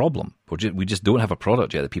that the problem? We just don't have a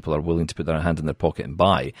product yet that people are willing to put their hand in their pocket and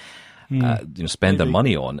buy, spend their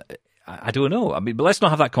money on. I don't know. I mean, but let's not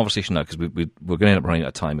have that conversation now, because we're going to end up running out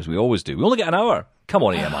of time, as we always do. We only get an hour. Come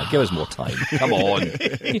on, EMI, give us more time. Come on.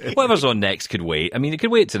 Whatever's on next could wait. I mean, it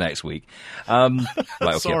could wait to next week. Right,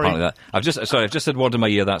 okay, apparently that. I've just said word in my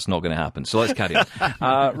ear, that's not going to happen. So let's carry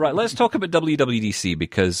on. Right, let's talk about WWDC,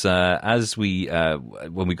 because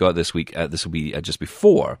when we got this week, this will be just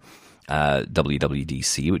before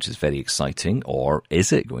WWDC, which is very exciting. Or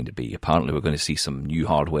is it going to be? Apparently we're going to see some new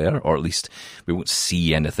hardware, or at least we won't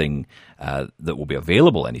see anything that will be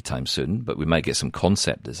available anytime soon, but we might get some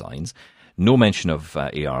concept designs. No mention of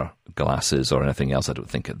AR glasses or anything else, I don't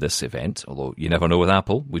think, at this event, although you never know with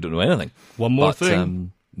Apple. We don't know anything. One more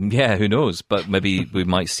thing. Yeah, who knows? But maybe we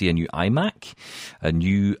might see a new iMac, a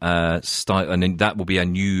new style, and then that will be a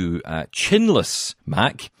new chinless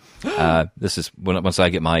Mac. This is once I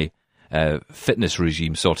get my fitness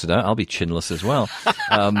regime sorted out, I'll be chinless as well.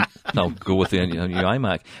 I'll go with the new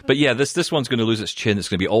iMac. But yeah, this one's going to lose its chin. It's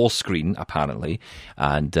going to be all screen, apparently,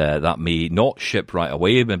 and that may not ship right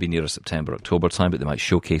away, maybe near September, October time, but they might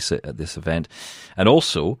showcase it at this event. And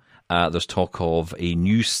also, there's talk of a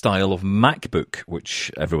new style of MacBook,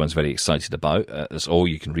 which everyone's very excited about. That's all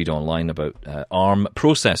you can read online about ARM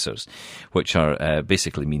processors, which are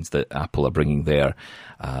basically means that Apple are bringing their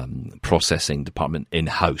processing department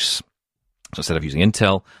in-house. So instead of using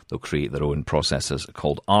Intel, they'll create their own processors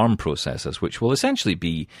called ARM processors, which will essentially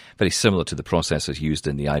be very similar to the processors used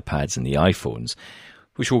in the iPads and the iPhones,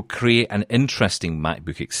 which will create an interesting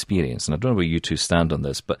MacBook experience. And I don't know where you two stand on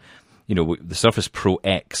this, but the Surface Pro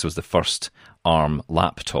X was the first ARM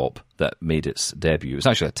laptop that made its debut. It was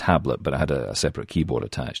actually a tablet, but it had a separate keyboard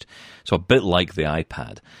attached. So a bit like the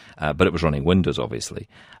iPad, but it was running Windows, obviously.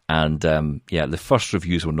 And the first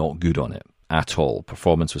reviews were not good on it at all.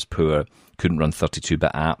 Performance was poor, couldn't run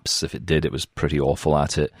 32-bit apps. If it did, it was pretty awful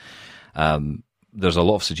at it. There's a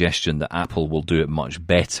lot of suggestion that Apple will do it much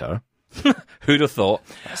better. Who'd have thought?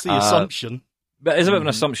 That's the assumption. But it's a bit of an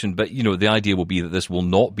assumption, but the idea will be that this will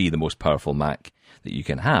not be the most powerful Mac that you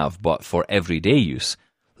can have, but for everyday use,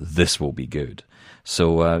 this will be good.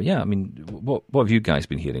 So, what have you guys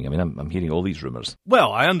been hearing? I mean, I'm hearing all these rumours.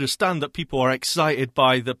 Well, I understand that people are excited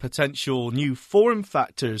by the potential new form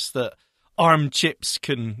factors that ARM chips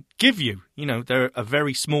can give you. They're a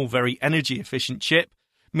very small, very energy efficient chip,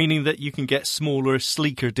 meaning that you can get smaller,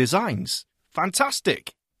 sleeker designs.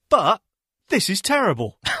 Fantastic. But this is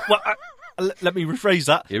terrible. Well, let me rephrase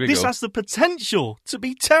that. This has the potential to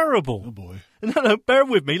be terrible. Oh, boy. No, bear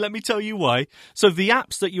with me. Let me tell you why. So the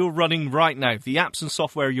apps that you're running right now, the apps and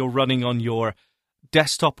software you're running on your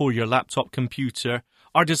desktop or your laptop computer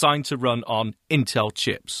are designed to run on Intel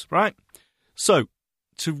chips, right? So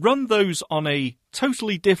to run those on a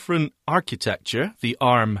totally different architecture, the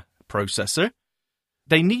ARM processor,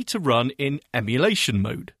 they need to run in emulation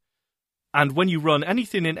mode. And when you run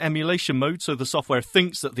anything in emulation mode, so the software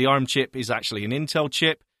thinks that the ARM chip is actually an Intel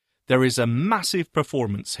chip, there is a massive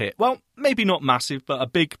performance hit. Well, maybe not massive, but a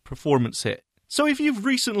big performance hit. So if you've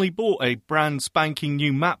recently bought a brand spanking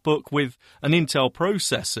new MacBook with an Intel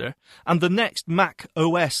processor, and the next Mac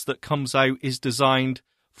OS that comes out is designed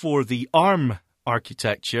for the ARM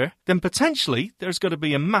architecture, then potentially there's going to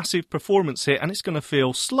be a massive performance hit and it's going to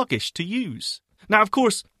feel sluggish to use. Now, of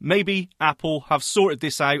course, maybe Apple have sorted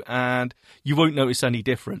this out and you won't notice any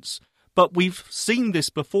difference. But we've seen this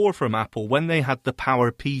before from Apple when they had the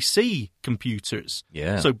PowerPC computers.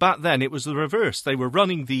 Yeah. So back then it was the reverse. They were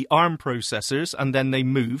running the ARM processors and then they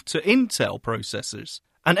moved to Intel processors.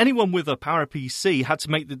 And anyone with a PowerPC had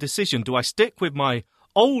to make the decision, do I stick with my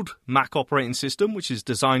old Mac operating system, which is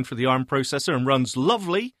designed for the ARM processor and runs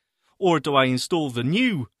lovely, or do I install the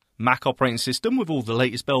new Mac operating system with all the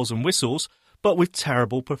latest bells and whistles, but with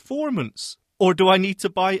terrible performance? Or do I need to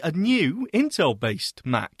buy a new Intel-based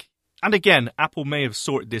Mac? And again, Apple may have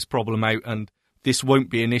sorted this problem out and this won't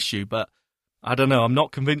be an issue, but I don't know. I'm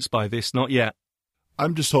not convinced by this, not yet.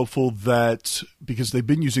 I'm just hopeful that because they've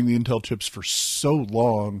been using the Intel chips for so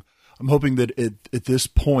long, I'm hoping that at this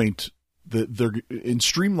point that they're in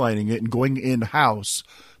streamlining it and going in-house,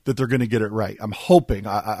 that they're going to get it right. I'm hoping.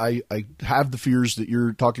 I have the fears that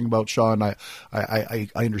you're talking about, Sean. I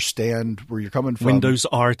understand where you're coming from. Windows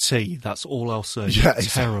RT, that's all I'll say. Yeah,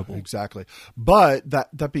 terrible. Exactly. But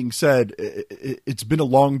that being said, it's been a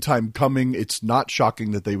long time coming. It's not shocking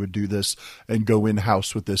that they would do this and go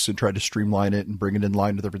in-house with this and try to streamline it and bring it in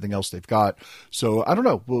line with everything else they've got. So I don't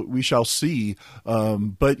know. We shall see.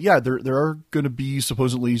 But yeah, there are going to be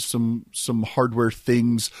supposedly some hardware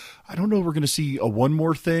things. I don't know if we're going to see a one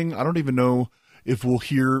more thing. I don't even know if we'll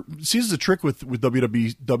hear. See, this is a trick with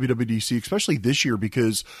WWDC, especially this year,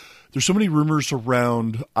 because there's so many rumors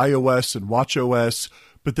around iOS and watchOS,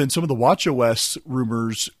 but then some of the watchOS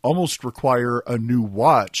rumors almost require a new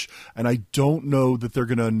watch. And I don't know that they're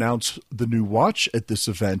going to announce the new watch at this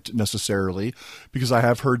event necessarily, because I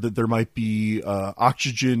have heard that there might be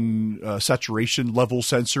oxygen saturation level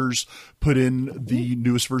sensors put in the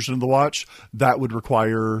newest version of the watch. That would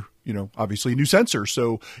require, obviously a new sensor.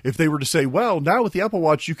 So if they were to say, well, now with the Apple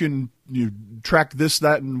Watch, you can track this,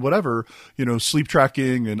 that, and whatever, sleep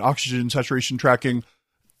tracking and oxygen saturation tracking,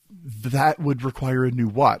 that would require a new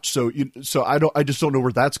watch. So I just don't know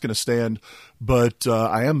where that's going to stand, but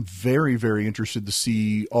I am very, very interested to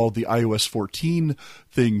see all the iOS 14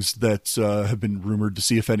 things that have been rumored, to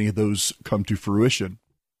see if any of those come to fruition.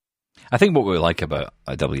 I think what we like about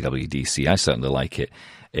WWDC, I certainly like it,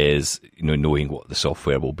 is knowing what the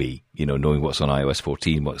software will be, knowing what's on iOS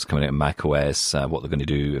 14, what's coming out in macOS, what they're going to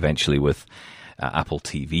do eventually with Apple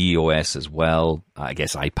TV OS as well. I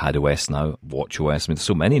guess iPad OS now, Watch OS. I mean, there's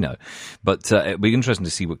so many now. But it'll be interesting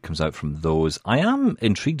to see what comes out from those. I am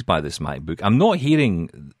intrigued by this MacBook. I'm not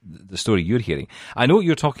hearing the story you're hearing. I know what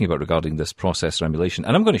you're talking about regarding this processor emulation,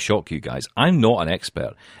 and I'm going to shock you guys. I'm not an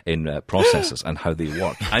expert in processors and how they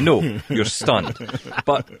work. I know, you're stunned.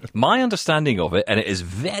 But my understanding of it, and it is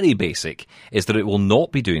very basic, is that it will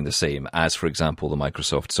not be doing the same as, for example, the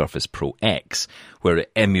Microsoft Surface Pro X, where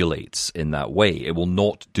it emulates in that way. It will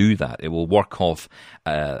not do that. It will work off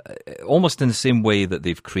almost in the same way that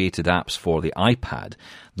they've created apps for the iPad.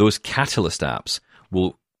 Those Catalyst apps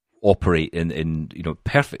will operate in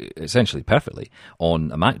essentially perfectly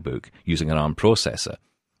on a MacBook using an ARM processor.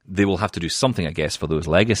 They will have to do something, I guess, for those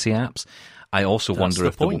legacy apps. I also wonder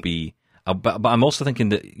if there will be... But I'm also thinking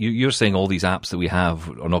that you're saying all these apps that we have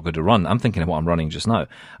are not going to run. I'm thinking of what I'm running just now.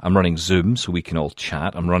 I'm running Zoom so we can all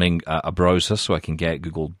chat. I'm running a browser so I can get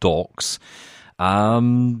Google Docs.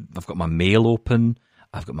 I've got my mail open.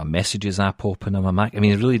 I've got my Messages app open on my Mac. I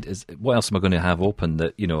mean, it really is, what else am I going to have open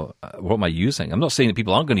that, what am I using? I'm not saying that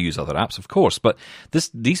people aren't going to use other apps, of course, but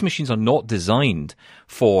these machines are not designed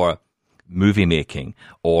for movie making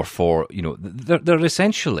or for, they're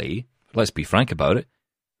essentially, let's be frank about it,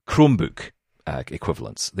 Chromebook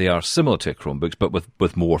equivalents. They are similar to Chromebooks, but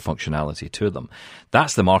with more functionality to them.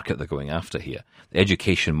 That's the market they're going after here. The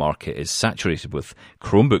education market is saturated with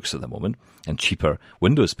Chromebooks at the moment and cheaper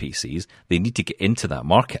Windows PCs. They need to get into that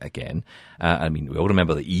market again. We all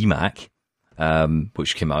remember the eMac,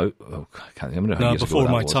 which came out. I can't remember how years before ago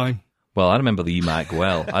that my was. time. Well, I remember the eMac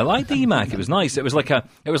well. I liked the eMac. It was nice. It was like a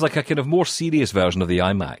kind of more serious version of the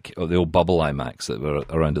iMac, or the old bubble iMacs that were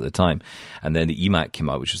around at the time. And then the eMac came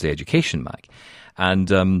out, which was the education Mac.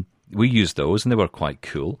 And we used those, and they were quite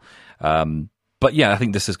cool. But yeah, I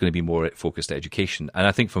think this is going to be more focused education. And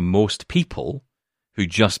I think for most people who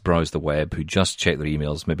just browse the web, who just check their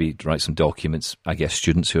emails, maybe write some documents, I guess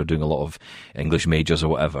students who are doing a lot of English majors or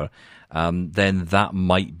whatever, then that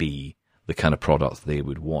might be the kind of product they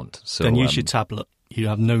would want. So then use your tablet. You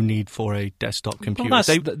have no need for a desktop computer. Well,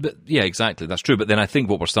 yeah, exactly. That's true. But then I think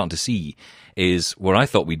what we're starting to see is where I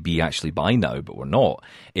thought we'd be actually by now, but we're not,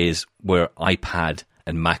 is where iPad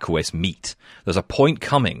and macOS meet. There's a point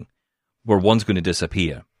coming where one's going to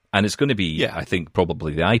disappear. And it's going to be, I think,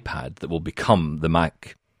 probably the iPad that will become the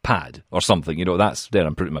MacPad or something. That's there.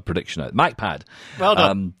 I'm putting my prediction out. MacPad. Well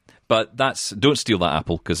done. But don't steal that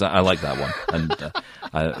Apple, because I like that one. And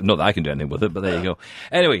not that I can do anything with it, but there you go.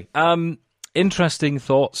 Anyway, interesting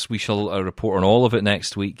thoughts. We shall report on all of it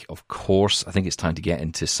next week. Of course, I think it's time to get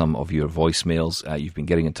into some of your voicemails. You've been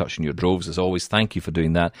getting in touch in your droves, as always. Thank you for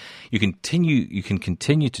doing that. You can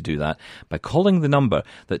continue to do that by calling the number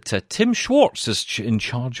that Tim Schwartz is in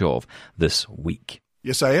charge of this week.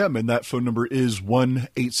 Yes, I am, and that phone number is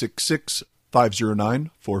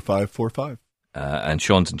 1-866-509-4545. And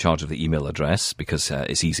Sean's in charge of the email address because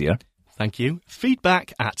it's easier. Thank you.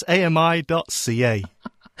 feedback@ami.ca.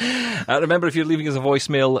 Remember, if you're leaving us a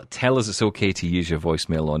voicemail, tell us it's okay to use your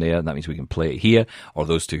voicemail on air. That means we can play it here, or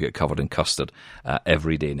those two get covered in custard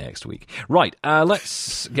every day next week. Right,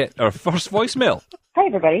 let's get our first voicemail. Hi,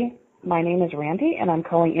 everybody. My name is Randy, and I'm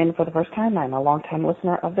calling in for the first time. I'm a longtime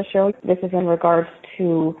listener of the show. This is in regards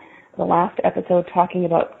to the last episode talking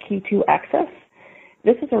about Q2 access.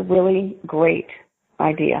 This is a really great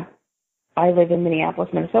idea. I live in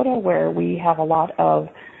Minneapolis, Minnesota, where we have a lot of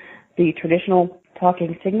the traditional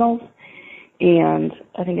talking signals, and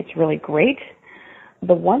I think it's really great.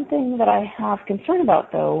 The one thing that I have concern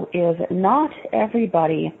about, though, is not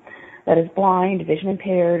everybody that is blind, vision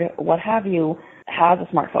impaired, what have you, has a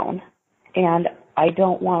smartphone. And I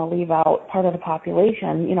don't want to leave out part of the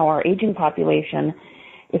population, our aging population,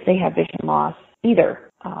 if they have vision loss either.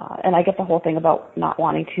 And I get the whole thing about not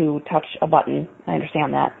wanting to touch a button. I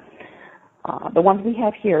understand that. The ones we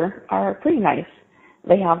have here are pretty nice.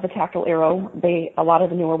 They have the tactile arrow. A lot of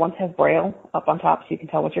the newer ones have Braille up on top, so you can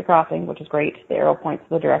tell what you're crossing, which is great. The arrow points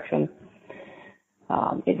the direction.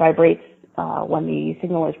 It vibrates when the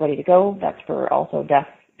signal is ready to go. That's for also deaf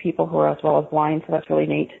people who are as well as blind, so that's really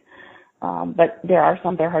neat. But there are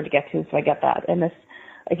some that are hard to get to, so I get that. And this,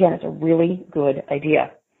 again, is a really good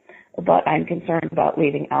idea. But I'm concerned about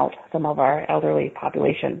leaving out some of our elderly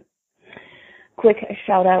population. Quick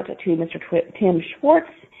shout out to Mr. Tim Schwartz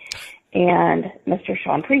and Mr.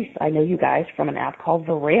 Sean Priest. I know you guys from an app called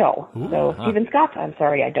The Rail. So Stephen Scott, I'm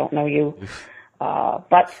sorry I don't know you.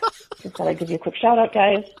 But just thought I'd give you a quick shout out,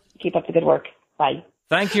 guys. Keep up the good work. Bye.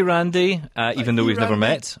 Thank you, Randy. Even though we've never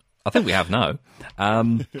met. I think we have now.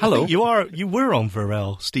 Hello. You were on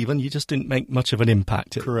Varel, Stephen. You just didn't make much of an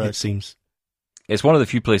impact, it seems. It's one of the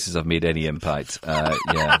few places I've made any impact.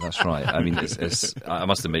 Yeah, that's right. I mean, I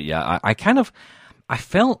must admit, I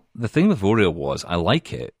felt the thing with Voreo was I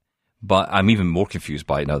like it, but I'm even more confused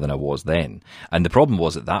by it now than I was then. And the problem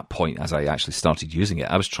was at that point, as I actually started using it,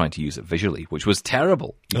 I was trying to use it visually, which was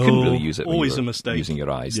terrible. You couldn't really use it when always you were a mistake. Using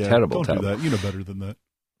your eyes. Yeah, terrible. Do that. You know better than that.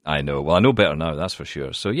 I know. Well, I know better now, that's for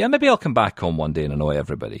sure. So, yeah, maybe I'll come back on one day and annoy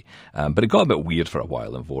everybody. But it got a bit weird for a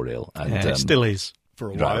while in Voreo. And, it still is. For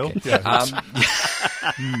a while. Okay.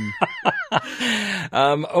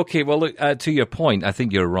 Yeah. Okay, well, look, to your point, I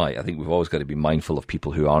think you're right. I think we've always got to be mindful of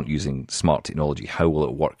people who aren't using smart technology. How will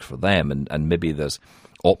it work for them? And maybe there's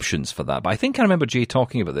options for that. But I think I remember Jay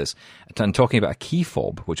talking about this and talking about a key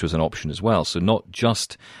fob, which was an option as well. So not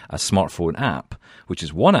just a smartphone app, which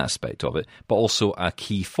is one aspect of it, but also a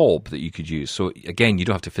key fob that you could use. So again, you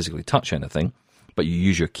don't have to physically touch anything, but you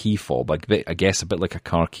use your key fob, I guess a bit like a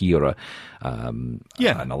car key or an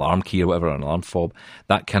alarm key or whatever, an alarm fob,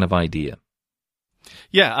 that kind of idea.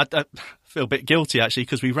 Yeah, I feel a bit guilty, actually,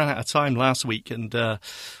 because we ran out of time last week, and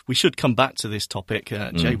we should come back to this topic.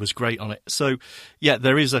 Jay was great on it. So, yeah,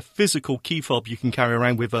 there is a physical key fob you can carry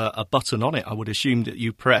around with a button on it, I would assume, that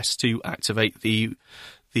you press to activate the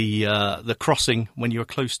crossing when you're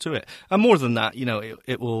close to it. And more than that,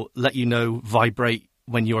 it will let you know, vibrate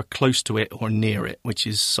when you're close to it or near it, which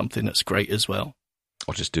is something that's great as well.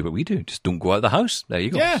 Or just do what we do. Just don't go out of the house. There you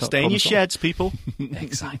go. Yeah, stay in your sheds, people.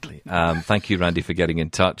 Exactly. Thank you, Randy, for getting in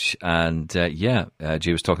touch. And Jay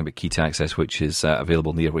was talking about Key to Access, which is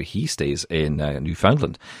available near where he stays in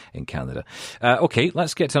Newfoundland in Canada. Okay,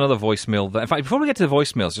 let's get to another voicemail. In fact, before we get to the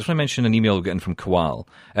voicemails, just want to mention an email we're getting from Kamal,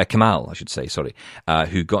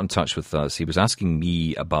 who got in touch with us. He was asking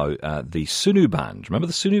me about the Sunu band. Remember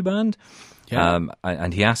the Sunu band? Yeah.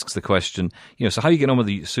 And he asks the question, so how are you getting on with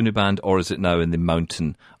the Sunu band, or is it now in the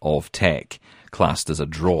mountain of tech, classed as a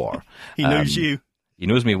drawer? He knows you. He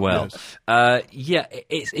knows me well. Yes.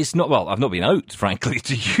 It's not, well, I've not been out, frankly,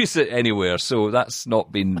 to use it anywhere, so that's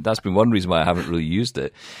been one reason why I haven't really used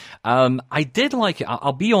it. I did like it.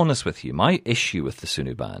 I'll be honest with you. My issue with the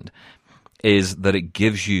Sunu band is that it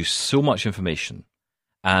gives you so much information.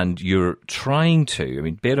 And you're trying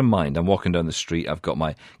to, bear in mind, I'm walking down the street, I've got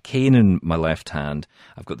my cane in my left hand,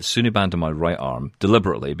 I've got the Sunu band on my right arm,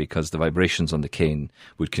 deliberately, because the vibrations on the cane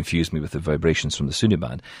would confuse me with the vibrations from the Sunu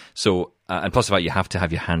band. So, and plus the fact you have to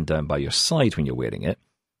have your hand down by your side when you're wearing it,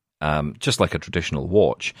 just like a traditional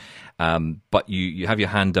watch. But you have your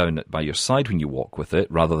hand down by your side when you walk with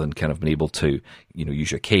it, rather than kind of being able to,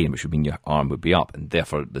 use your cane, which would mean your arm would be up, and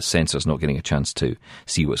therefore the sensor's not getting a chance to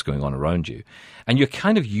see what's going on around you. And you're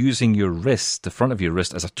kind of using your wrist, the front of your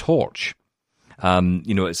wrist, as a torch.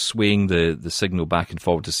 It's swaying the signal back and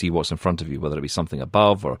forward to see what's in front of you, whether it be something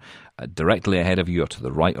above or directly ahead of you or to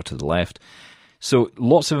the right or to the left. So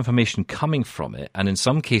lots of information coming from it. And in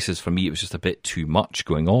some cases, for me, it was just a bit too much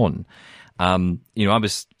going on. I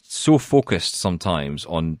was so focused sometimes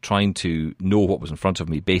on trying to know what was in front of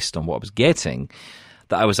me based on what I was getting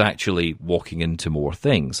that I was actually walking into more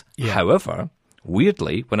things. Yeah. However,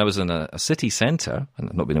 weirdly, when I was in a city centre, and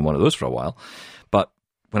I've not been in one of those for a while, but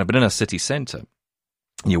when I've been in a city centre,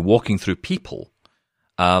 and you're walking through people,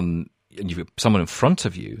 and you've got someone in front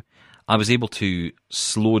of you, I was able to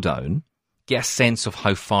slow down, get a sense of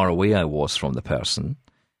how far away I was from the person.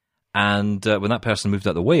 And when that person moved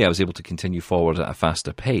out of the way, I was able to continue forward at a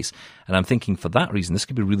faster pace. And I'm thinking for that reason, this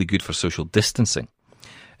could be really good for social distancing.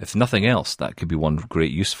 If nothing else, that could be one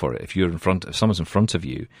great use for it. If someone's in front of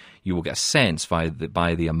you, you will get a sense by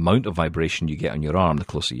the amount of vibration you get on your arm. The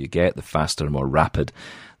closer you get, the faster and more rapid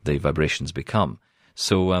the vibrations become.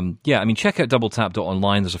 So, check out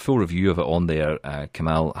doubletap.online. There's a full review of it on there.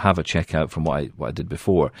 Kamal, have a check out from what I did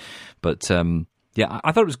before. But,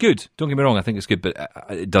 I thought it was good. Don't get me wrong, I think it's good, but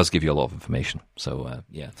it does give you a lot of information. So,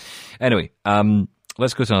 Anyway,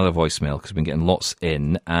 let's go to another voicemail, because we've been getting lots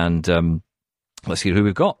in, and let's hear who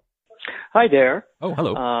we've got. Hi there. Oh,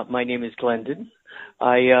 hello. My name is Glendon.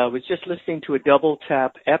 I was just listening to a Double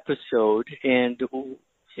Tap episode, and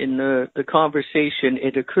in the conversation,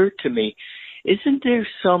 it occurred to me, isn't there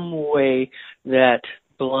some way that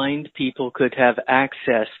blind people could have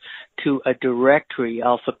access to a directory,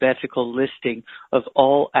 alphabetical listing of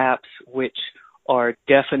all apps which are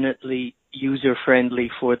definitely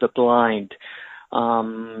user-friendly for the blind?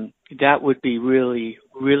 That would be really,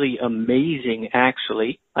 really amazing,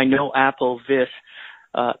 actually. I know Apple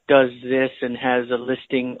does this and has a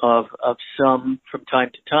listing of some from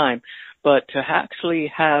time to time, but to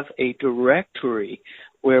actually have a directory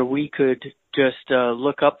where we could just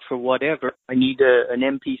look up for whatever. I need an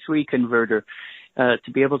MP3 converter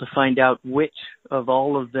to be able to find out which of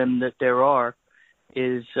all of them that there are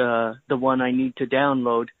is the one I need to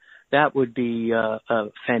download. That would be a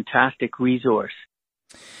fantastic resource.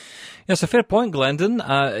 Yes, a fair point, Glendon.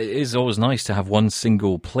 It is always nice to have one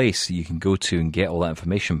single place you can go to and get all that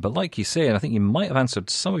information. But like you say, and I think you might have answered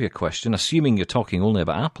some of your question, assuming you're talking only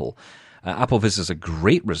about Apple. AppleVis is a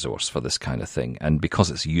great resource for this kind of thing. And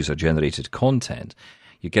because it's user-generated content,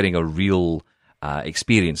 you're getting a real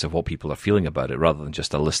experience of what people are feeling about it, rather than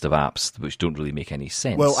just a list of apps which don't really make any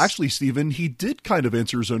sense. Well, actually, Stephen, he did kind of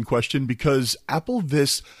answer his own question, because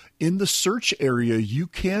AppleVis in the search area, you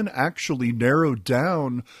can actually narrow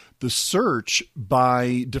down the search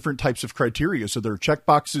by different types of criteria. So there are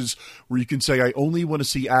checkboxes where you can say, I only want to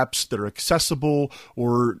see apps that are accessible,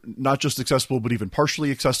 or not just accessible, but even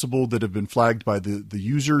partially accessible, that have been flagged by the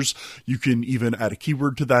users. You can even add a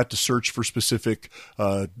keyword to that to search for specific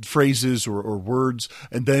phrases or words,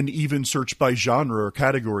 and then even search by genre or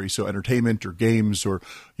category. So entertainment or games or,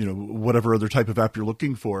 whatever other type of app you're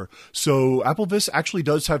looking for. So AppleVis actually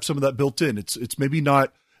does have some of that built in. It's maybe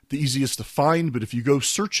not the easiest to find, but if you go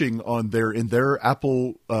searching on their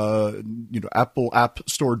Apple Apple App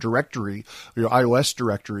Store directory, or your iOS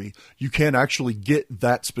directory, you can actually get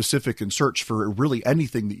that specific and search for really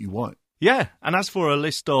anything that you want. Yeah, and as for a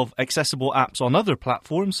list of accessible apps on other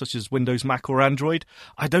platforms such as Windows, Mac or Android,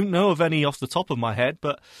 I don't know of any off the top of my head,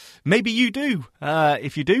 but maybe you do.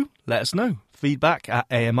 If you do, let us know.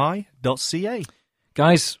 feedback@ami.ca.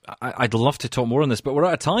 Guys, I'd love to talk more on this, but we're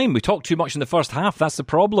out of time. We talked too much in the first half. That's the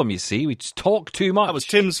problem, you see. We just talk too much. That was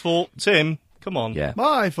Tim's fault. Tim, come on. Yeah.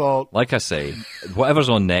 My fault. Like I say, whatever's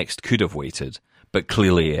on next could have waited, but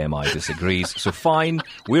clearly AMI disagrees. So fine,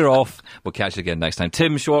 we're off. We'll catch you again next time.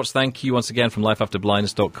 Tim Schwartz, thank you once again from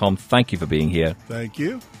lifeafterblindness.com. Thank you for being here. Thank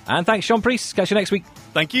you. And thanks, Sean Priest. Catch you next week.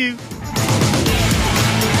 Thank you.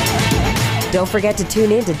 Don't forget to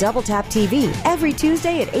tune in to Double Tap TV every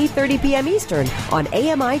Tuesday at 8:30 p.m. Eastern on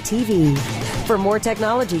AMI TV. For more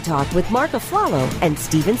technology talk with Mark Aflalo and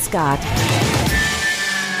Stephen Scott.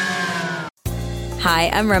 Hi,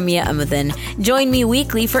 I'm Ramya Amuddin. Join me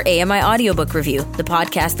weekly for AMI Audiobook Review, the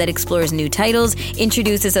podcast that explores new titles,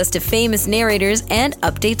 introduces us to famous narrators, and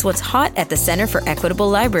updates what's hot at the Center for Equitable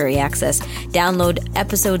Library Access. Download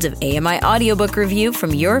episodes of AMI Audiobook Review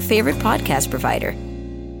from your favorite podcast provider.